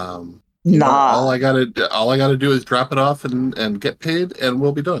 All I gotta do is drop it off and get paid, and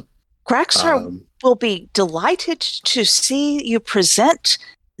we'll be done. Graxar will be delighted to see you present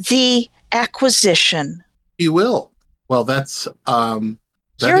the acquisition. He will. Well, that's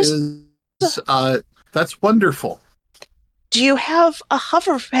wonderful. Do you have a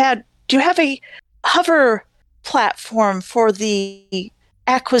hover pad? Do you have a hover platform for the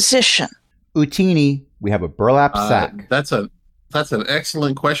acquisition? Utini, we have a burlap sack. That's an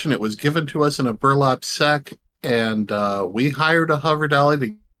excellent question. It was given to us in a burlap sack, and we hired a hover dolly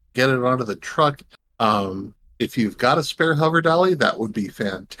to get it onto the truck. If you've got a spare hover dolly, that would be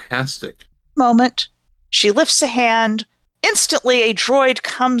fantastic. Moment. She lifts a hand. Instantly, a droid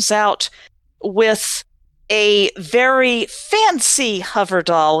comes out with a very fancy hover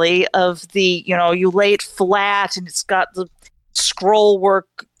dolly of the, you lay it flat and it's got the scroll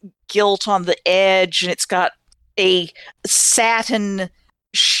work gilt on the edge and it's got a satin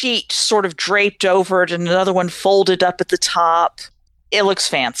sheet sort of draped over it and another one folded up at the top. It looks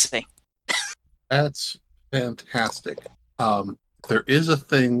fancy. That's fantastic. There is a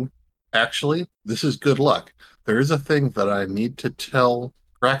thing, actually, this is good luck. There is a thing that I need to tell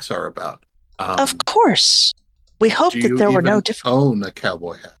Graxar about. Of course. We hope that there were no different. Own a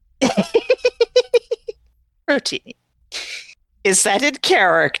cowboy hat? Rotini. Is that in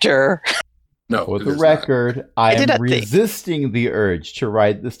character? No. For the record, I am resisting the urge to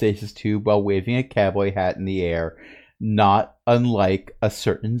ride the stasis tube while waving a cowboy hat in the air, not unlike a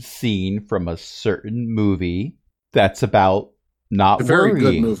certain scene from a certain movie that's about not worrying. Very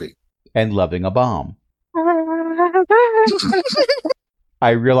good movie. And loving a bomb.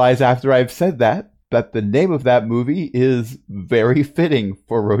 I realize after I've said that the name of that movie is very fitting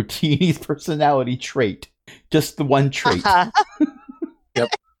for Rotini's personality trait. Just the one trait. Yep.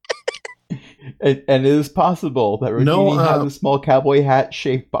 And it is possible that Rotini has a small cowboy hat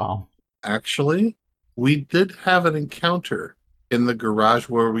shaped bomb. Actually, we did have an encounter in the garage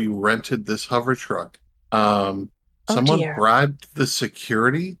where we rented this hover truck. Someone bribed the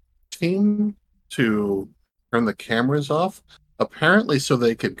security team to turn the cameras off, apparently so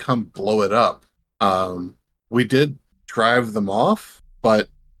they could come blow it up. We did drive them off, but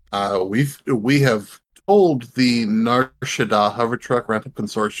we have told the Narshada Hover Truck Rental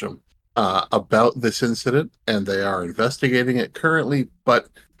Consortium about this incident, and they are investigating it currently, but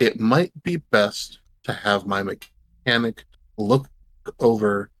it might be best to have my mechanic look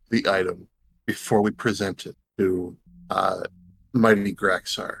over the item before we present it to Mighty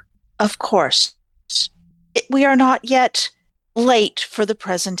Graxar. Of course. We are not yet late for the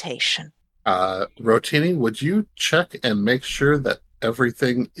presentation. Rotini, would you check and make sure that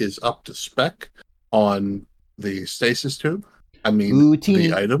everything is up to spec on the stasis tube? I mean,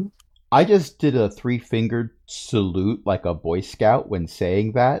 the item? I just did a 3-fingered salute like a Boy Scout when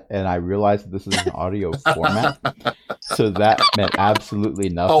saying that, and I realized that this is an audio format, so that meant absolutely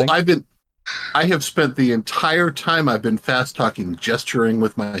nothing. Oh, I have spent the entire time I've been fast talking gesturing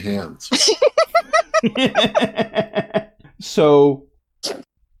with my hands. So,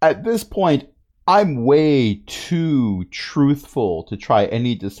 at this point, I'm way too truthful to try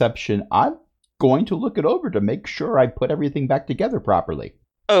any deception. I'm going to look it over to make sure I put everything back together properly.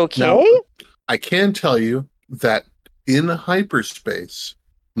 Okay. Now, I can tell you that in hyperspace,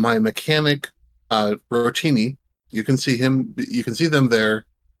 my mechanic, Rotini, you can see them there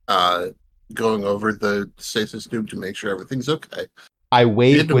going over the stasis tube to make sure everything's okay. I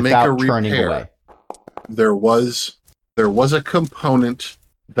waved without turning away. There was a component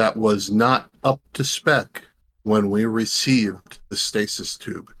that was not up to spec when we received the stasis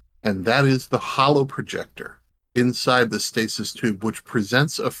tube, and that is the holo projector inside the stasis tube, which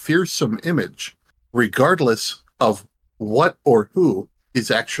presents a fearsome image regardless of what or who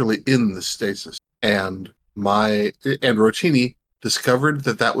is actually in the stasis. And Rotini discovered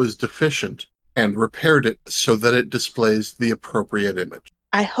that was deficient and repaired it so that it displays the appropriate image.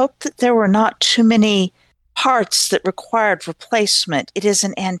 I hope that there were not too many parts that required replacement. It is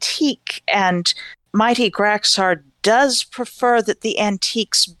an antique, and Mighty Graxar does prefer that the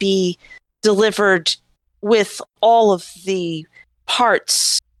antiques be delivered with all of the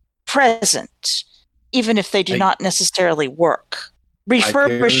parts present, even if they do not necessarily work.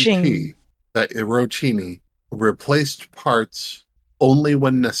 Refurbishing. I guarantee that Rotini replaced parts only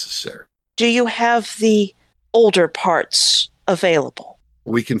when necessary. Do you have the older parts available?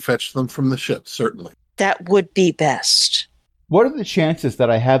 We can fetch them from the ship, certainly. That would be best. What are the chances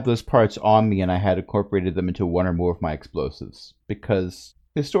that I have those parts on me and I had incorporated them into one or more of my explosives? Because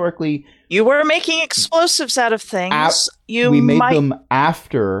historically, you were making explosives out of things. We made them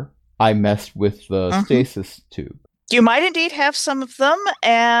after I messed with the stasis tube. You might indeed have some of them,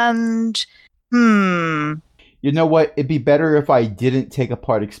 and you know what? It'd be better if I didn't take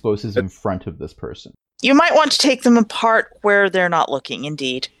apart explosives in front of this person. You might want to take them apart where they're not looking,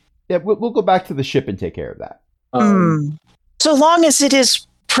 indeed. Yeah, we'll go back to the ship and take care of that. So long as it is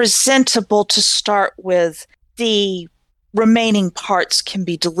presentable to start with, the remaining parts can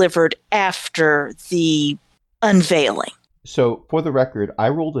be delivered after the unveiling. So, for the record, I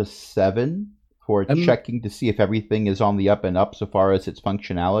rolled a 7 for checking to see if everything is on the up and up so far as its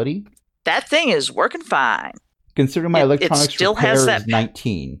functionality. That thing is working fine. Considering my electronics repair is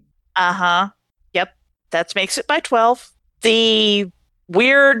 19. Yep, that makes it by 12. The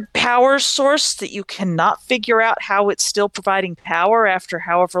weird power source that you cannot figure out how it's still providing power after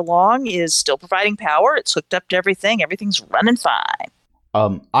however long is still providing power. It's hooked up to everything. Everything's running fine.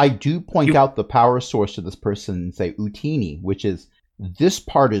 I do point out the power source to this person and say Utini, which is, this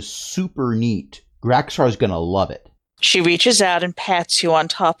part is super neat. Graxar's gonna love it. She reaches out and pats you on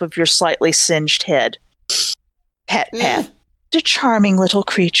top of your slightly singed head. Pat, pat. A charming little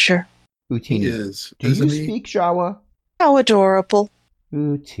creature. Utini, do you speak Jawa? How adorable.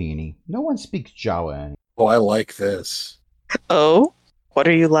 Utini. No one speaks Jawa anymore. Oh, I like this. Oh? What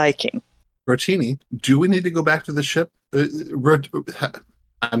are you liking? Rotini, do we need to go back to the ship? I'm going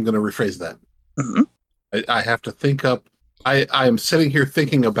to rephrase that. Mm-hmm. I have to think up. I am sitting here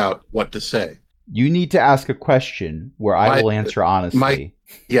thinking about what to say. You need to ask a question where I will answer honestly.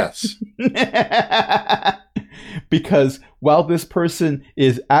 Yes. Because while this person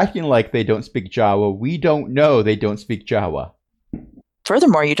is acting like they don't speak Jawa, we don't know they don't speak Jawa.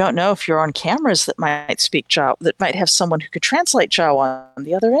 Furthermore, you don't know if you're on cameras that might speak Jawa, that might have someone who could translate Jawa on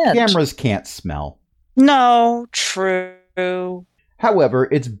the other end. Cameras can't smell. No, true. However,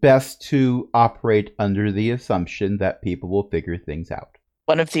 it's best to operate under the assumption that people will figure things out.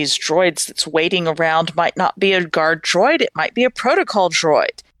 One of these droids that's waiting around might not be a guard droid, it might be a protocol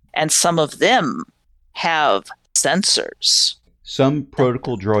droid. And some of them have sensors. Some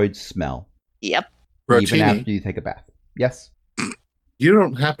protocol droids smell. Yep. Even after you take a bath. Yes. You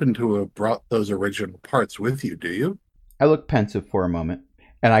don't happen to have brought those original parts with you, do you? I look pensive for a moment,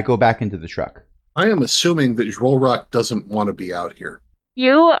 and I go back into the truck. I am assuming that Rollrock doesn't want to be out here.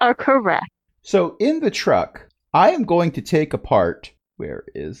 You are correct. So in the truck, I am going to take apart... Where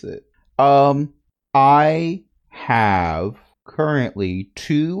is it? I have currently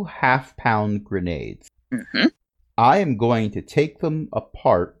 2 half-pound grenades. Mm-hmm. I am going to take them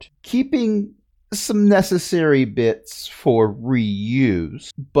apart, keeping some necessary bits for reuse,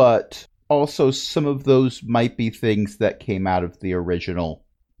 but also some of those might be things that came out of the original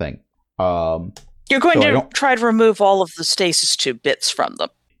thing. You're going to try to remove all of the stasis tube bits from them.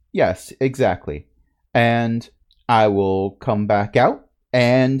 Yes, exactly. And I will come back out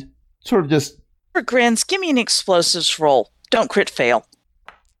and sort of just... For grins, give me an explosives roll. Don't crit fail.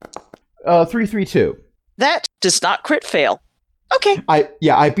 332. That does not crit fail. Okay.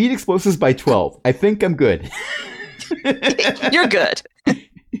 I beat explosives by 12. I think I'm good. You're good.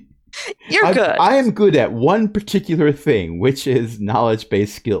 You're good. I am good at one particular thing, which is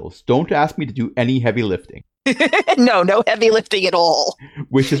knowledge-based skills. Don't ask me to do any heavy lifting. No heavy lifting at all.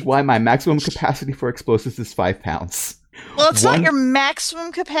 Which is why my maximum capacity for explosives is 5 pounds. Well, it's not your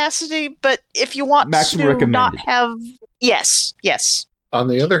maximum capacity, but if you want to not have... Yes. On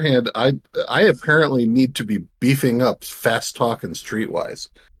the other hand, I apparently need to be beefing up fast talk and streetwise.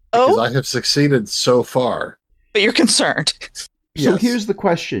 Because I have succeeded so far. But you're concerned. So here's the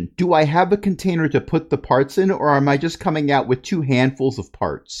question. Do I have a container to put the parts in, or am I just coming out with 2 handfuls of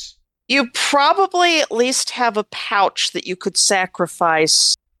parts? You probably at least have a pouch that you could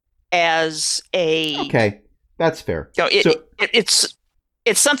sacrifice as a... Okay, that's fair. It's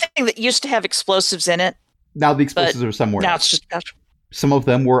something that used to have explosives in it. Now the explosives are somewhere now else. It's just a pouch. Some of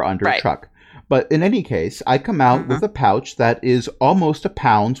them were under a truck. But in any case, I come out with a pouch that is almost a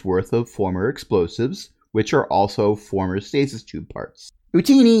pound's worth of former explosives, which are also former stasis tube parts.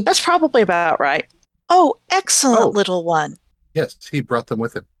 Utini! That's probably about right. Oh, excellent little one. Yes, he brought them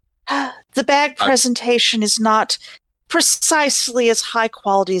with him. The bag presentation is not precisely as high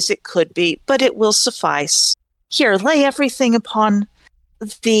quality as it could be, but it will suffice. Here, lay everything upon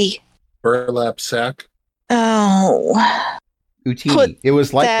the... burlap sack? Oh. Utini, it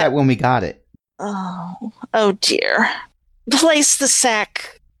was like that when we got it. Oh dear. Place the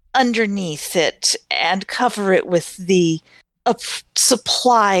sack underneath it and cover it with the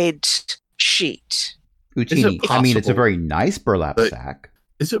supplied sheet. Utini, I mean, it's a very nice burlap sack.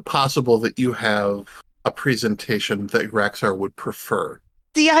 Is it possible that you have a presentation that Graxar would prefer?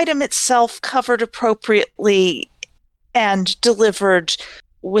 The item itself covered appropriately and delivered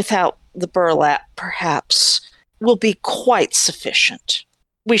without the burlap, perhaps, will be quite sufficient.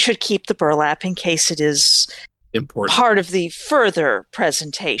 We should keep the burlap in case it is important part of the further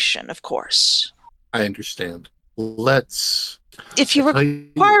presentation, of course. I understand. Let's... If you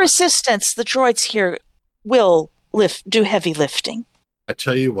require assistance, the droids here will do heavy lifting. I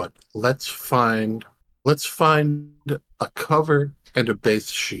tell you what, let's find a cover and a base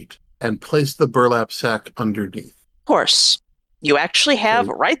sheet and place the burlap sack underneath. Of course. You actually have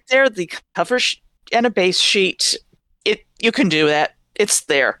right there the cover and a base sheet. You can do that. It's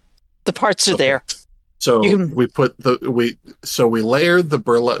there. The parts are there. So we layer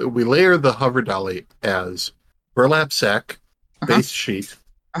the hover dolly as burlap sack, base sheet,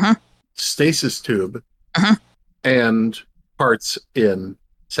 Uh-huh. stasis tube, Uh-huh. and parts in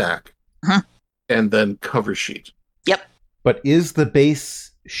sack, Uh-huh. and then cover sheet. Yep. But is the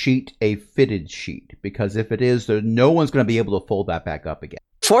base sheet a fitted sheet? Because if it is, no one's going to be able to fold that back up again.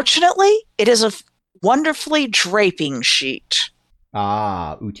 Fortunately, it is a wonderfully draping sheet.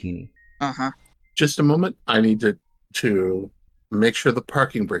 Ah, Utini. Uh-huh. Just a moment. I need to make sure the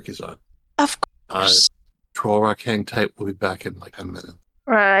parking brake is on. Of course. Troll Rock, hang tight. We'll be back in like a minute.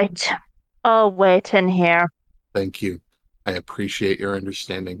 Right. I'll wait in here. Thank you. I appreciate your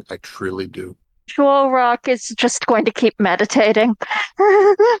understanding. I truly do. Jewel Rock is just going to keep meditating.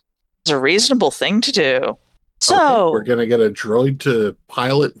 It's a reasonable thing to do. So, Okay, we're going to get a droid to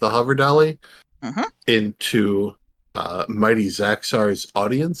pilot the hover dolly into Mighty Zaxar's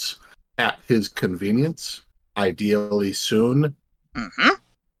audience at his convenience, ideally soon.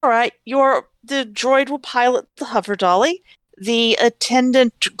 All right, the droid will pilot the hover dolly. The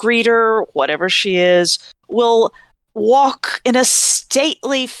attendant greeter, whatever she is, will walk in a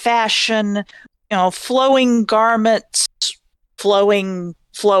stately fashion, flowing garments, flowing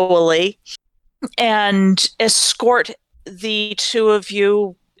flowily, and escort the two of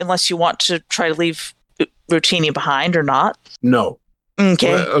you, unless you want to try to leave Rotini behind or not. No.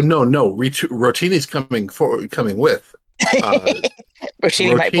 Okay. No. Rotini's coming with.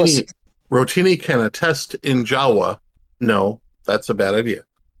 Rotini might listen. Rotini can attest in Jawa. No, that's a bad idea.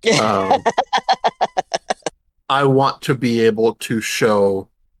 I want to be able to show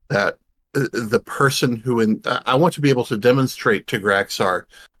that the person who I want to be able to demonstrate to Graxar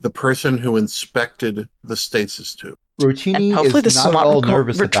the person who inspected the stasis tube. Rotini is not at all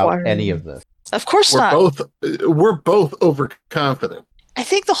nervous about any of this. Of course not. We're both overconfident. I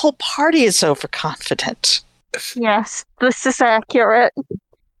think the whole party is overconfident. Yes, this is accurate.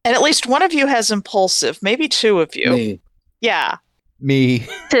 And at least one of you has impulsive, maybe two of you. Me. Yeah. Me.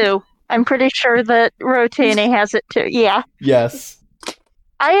 Two. I'm pretty sure that Rotini has it too. Yeah. Yes.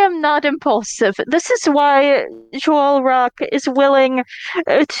 I am not impulsive. This is why Jewel Rock is willing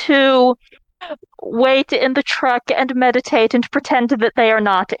to wait in the truck and meditate and pretend that they are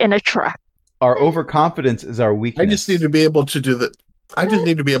not in a truck. Our overconfidence is our weakness. I just need to be able to do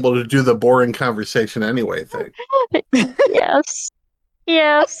the boring conversation anyway thing. Yes.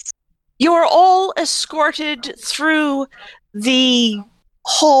 Yes. You are all escorted through the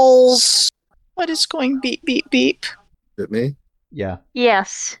halls. What is going beep, beep, beep? Is it me? Yeah.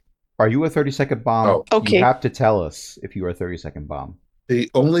 Yes. Are you a 30-second bomb? Oh. Okay. You have to tell us if you are a 30-second bomb. The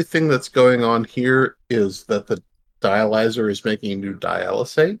only thing that's going on here is that the dialyzer is making new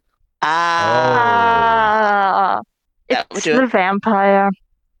dialysate. It's the vampire.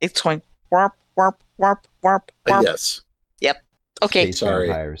 It's going warp, warp, warp, warp, warp. Yes. Yep. Okay. Space Sorry.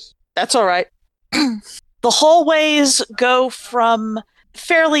 vampires. That's all right. The hallways go from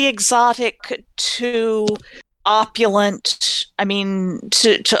fairly exotic to opulent,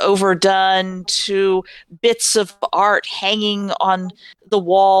 to overdone, to bits of art hanging on the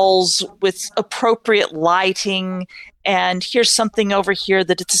walls with appropriate lighting. And here's something over here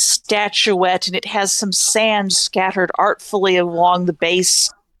that it's a statuette and it has some sand scattered artfully along the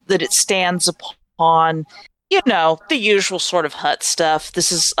base that it stands upon. The usual sort of hut stuff.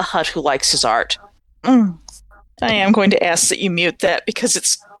 This is a hut who likes his art. I am going to ask that you mute that because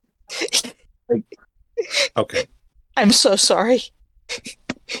it's... Okay. I'm so sorry.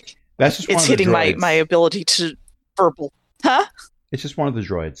 That's just one It's of the hitting droids. my ability to verbal. Huh? It's just one of the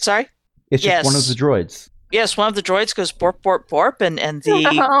droids. Sorry? It's just one of the droids. Yes, one of the droids goes borp, borp, borp, and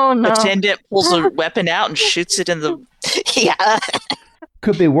the Oh no. attendant pulls a weapon out and shoots it in the... Yeah.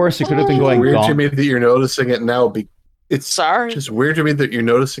 Could be worse. It could have been going Weird to gonk. me that you're noticing it now. It's Sorry. just weird to me that you're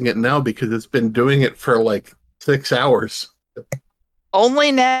noticing it now because it's been doing it for like 6 hours.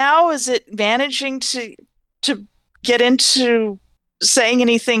 Only now is it managing to get into saying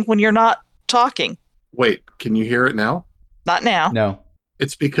anything when you're not talking. Wait, can you hear it now? Not now. No.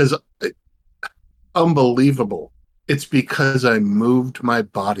 It's because... Unbelievable. It's because I moved my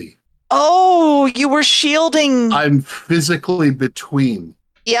body. Oh, you were shielding. I'm physically between.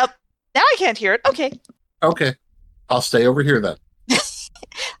 Yep. Now I can't hear it. Okay. Okay. I'll stay over here then.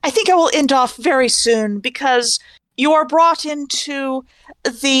 I think I will end off very soon because you are brought into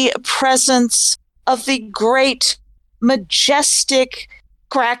the presence of the great, majestic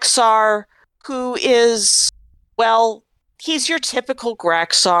Graxar, who is, well, he's your typical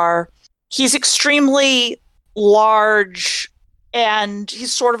Graxar. He's extremely large, and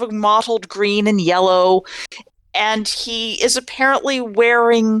he's sort of mottled green and yellow, and he is apparently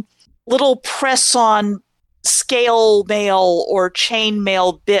wearing little press-on scale mail or chain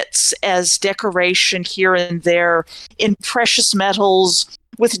mail bits as decoration here and there in precious metals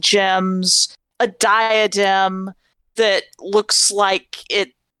with gems, a diadem that looks like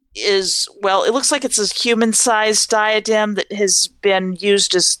it looks like it's a human-sized diadem that has been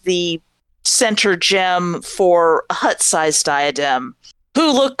used as the center gem for a hut-sized diadem,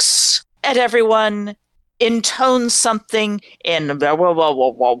 who looks at everyone, intones something in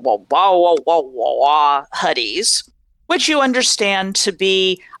huddies, which you understand to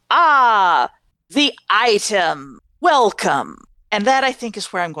be, the item. Welcome. And that, I think,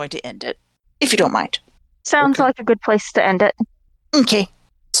 is where I'm going to end it, if you don't mind. Sounds like a good place to end it. Okay.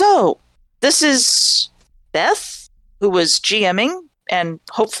 So, this is Beth, who was GMing and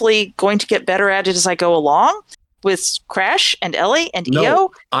hopefully going to get better at it as I go along, with Crash and Ellie and EO.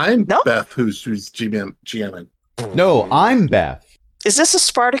 I'm Beth, who's GMing. No, I'm Beth. Is this a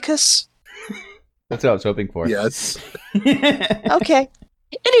Spartacus? That's what I was hoping for. Yes. Okay.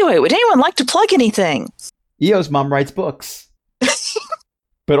 Anyway, would anyone like to plug anything? EO's mom writes books.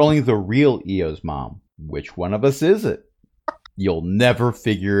 But only the real EO's mom. Which one of us is it? You'll never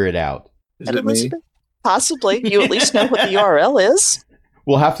figure it out. Is it me? Possibly. You at least know what the URL is.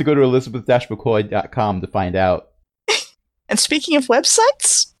 We'll have to go to elizabeth-mccoy.com to find out. And speaking of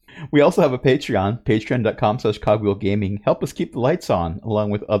websites, we also have a Patreon, patreon.com/cogwheelgaming. Help us keep the lights on,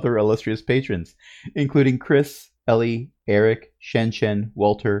 along with other illustrious patrons, including Chris, Ellie, Eric, Shen,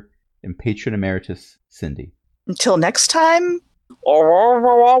 Walter, and patron emeritus Cindy. Until next time.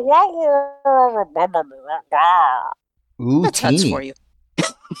 Ooh, That's teeny. for you.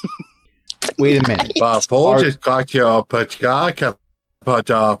 Wait a minute.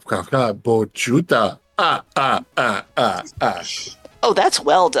 Oh, that's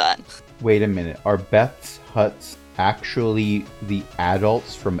well done. Wait a minute. Are Beth's huts actually the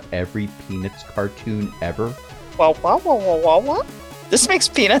adults from every Peanuts cartoon ever? This makes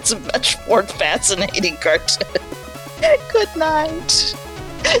Peanuts a much more fascinating cartoon. Good night.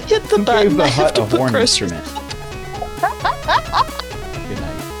 Hit the Who button. gave the I have hut to a put horn groceries. instrument?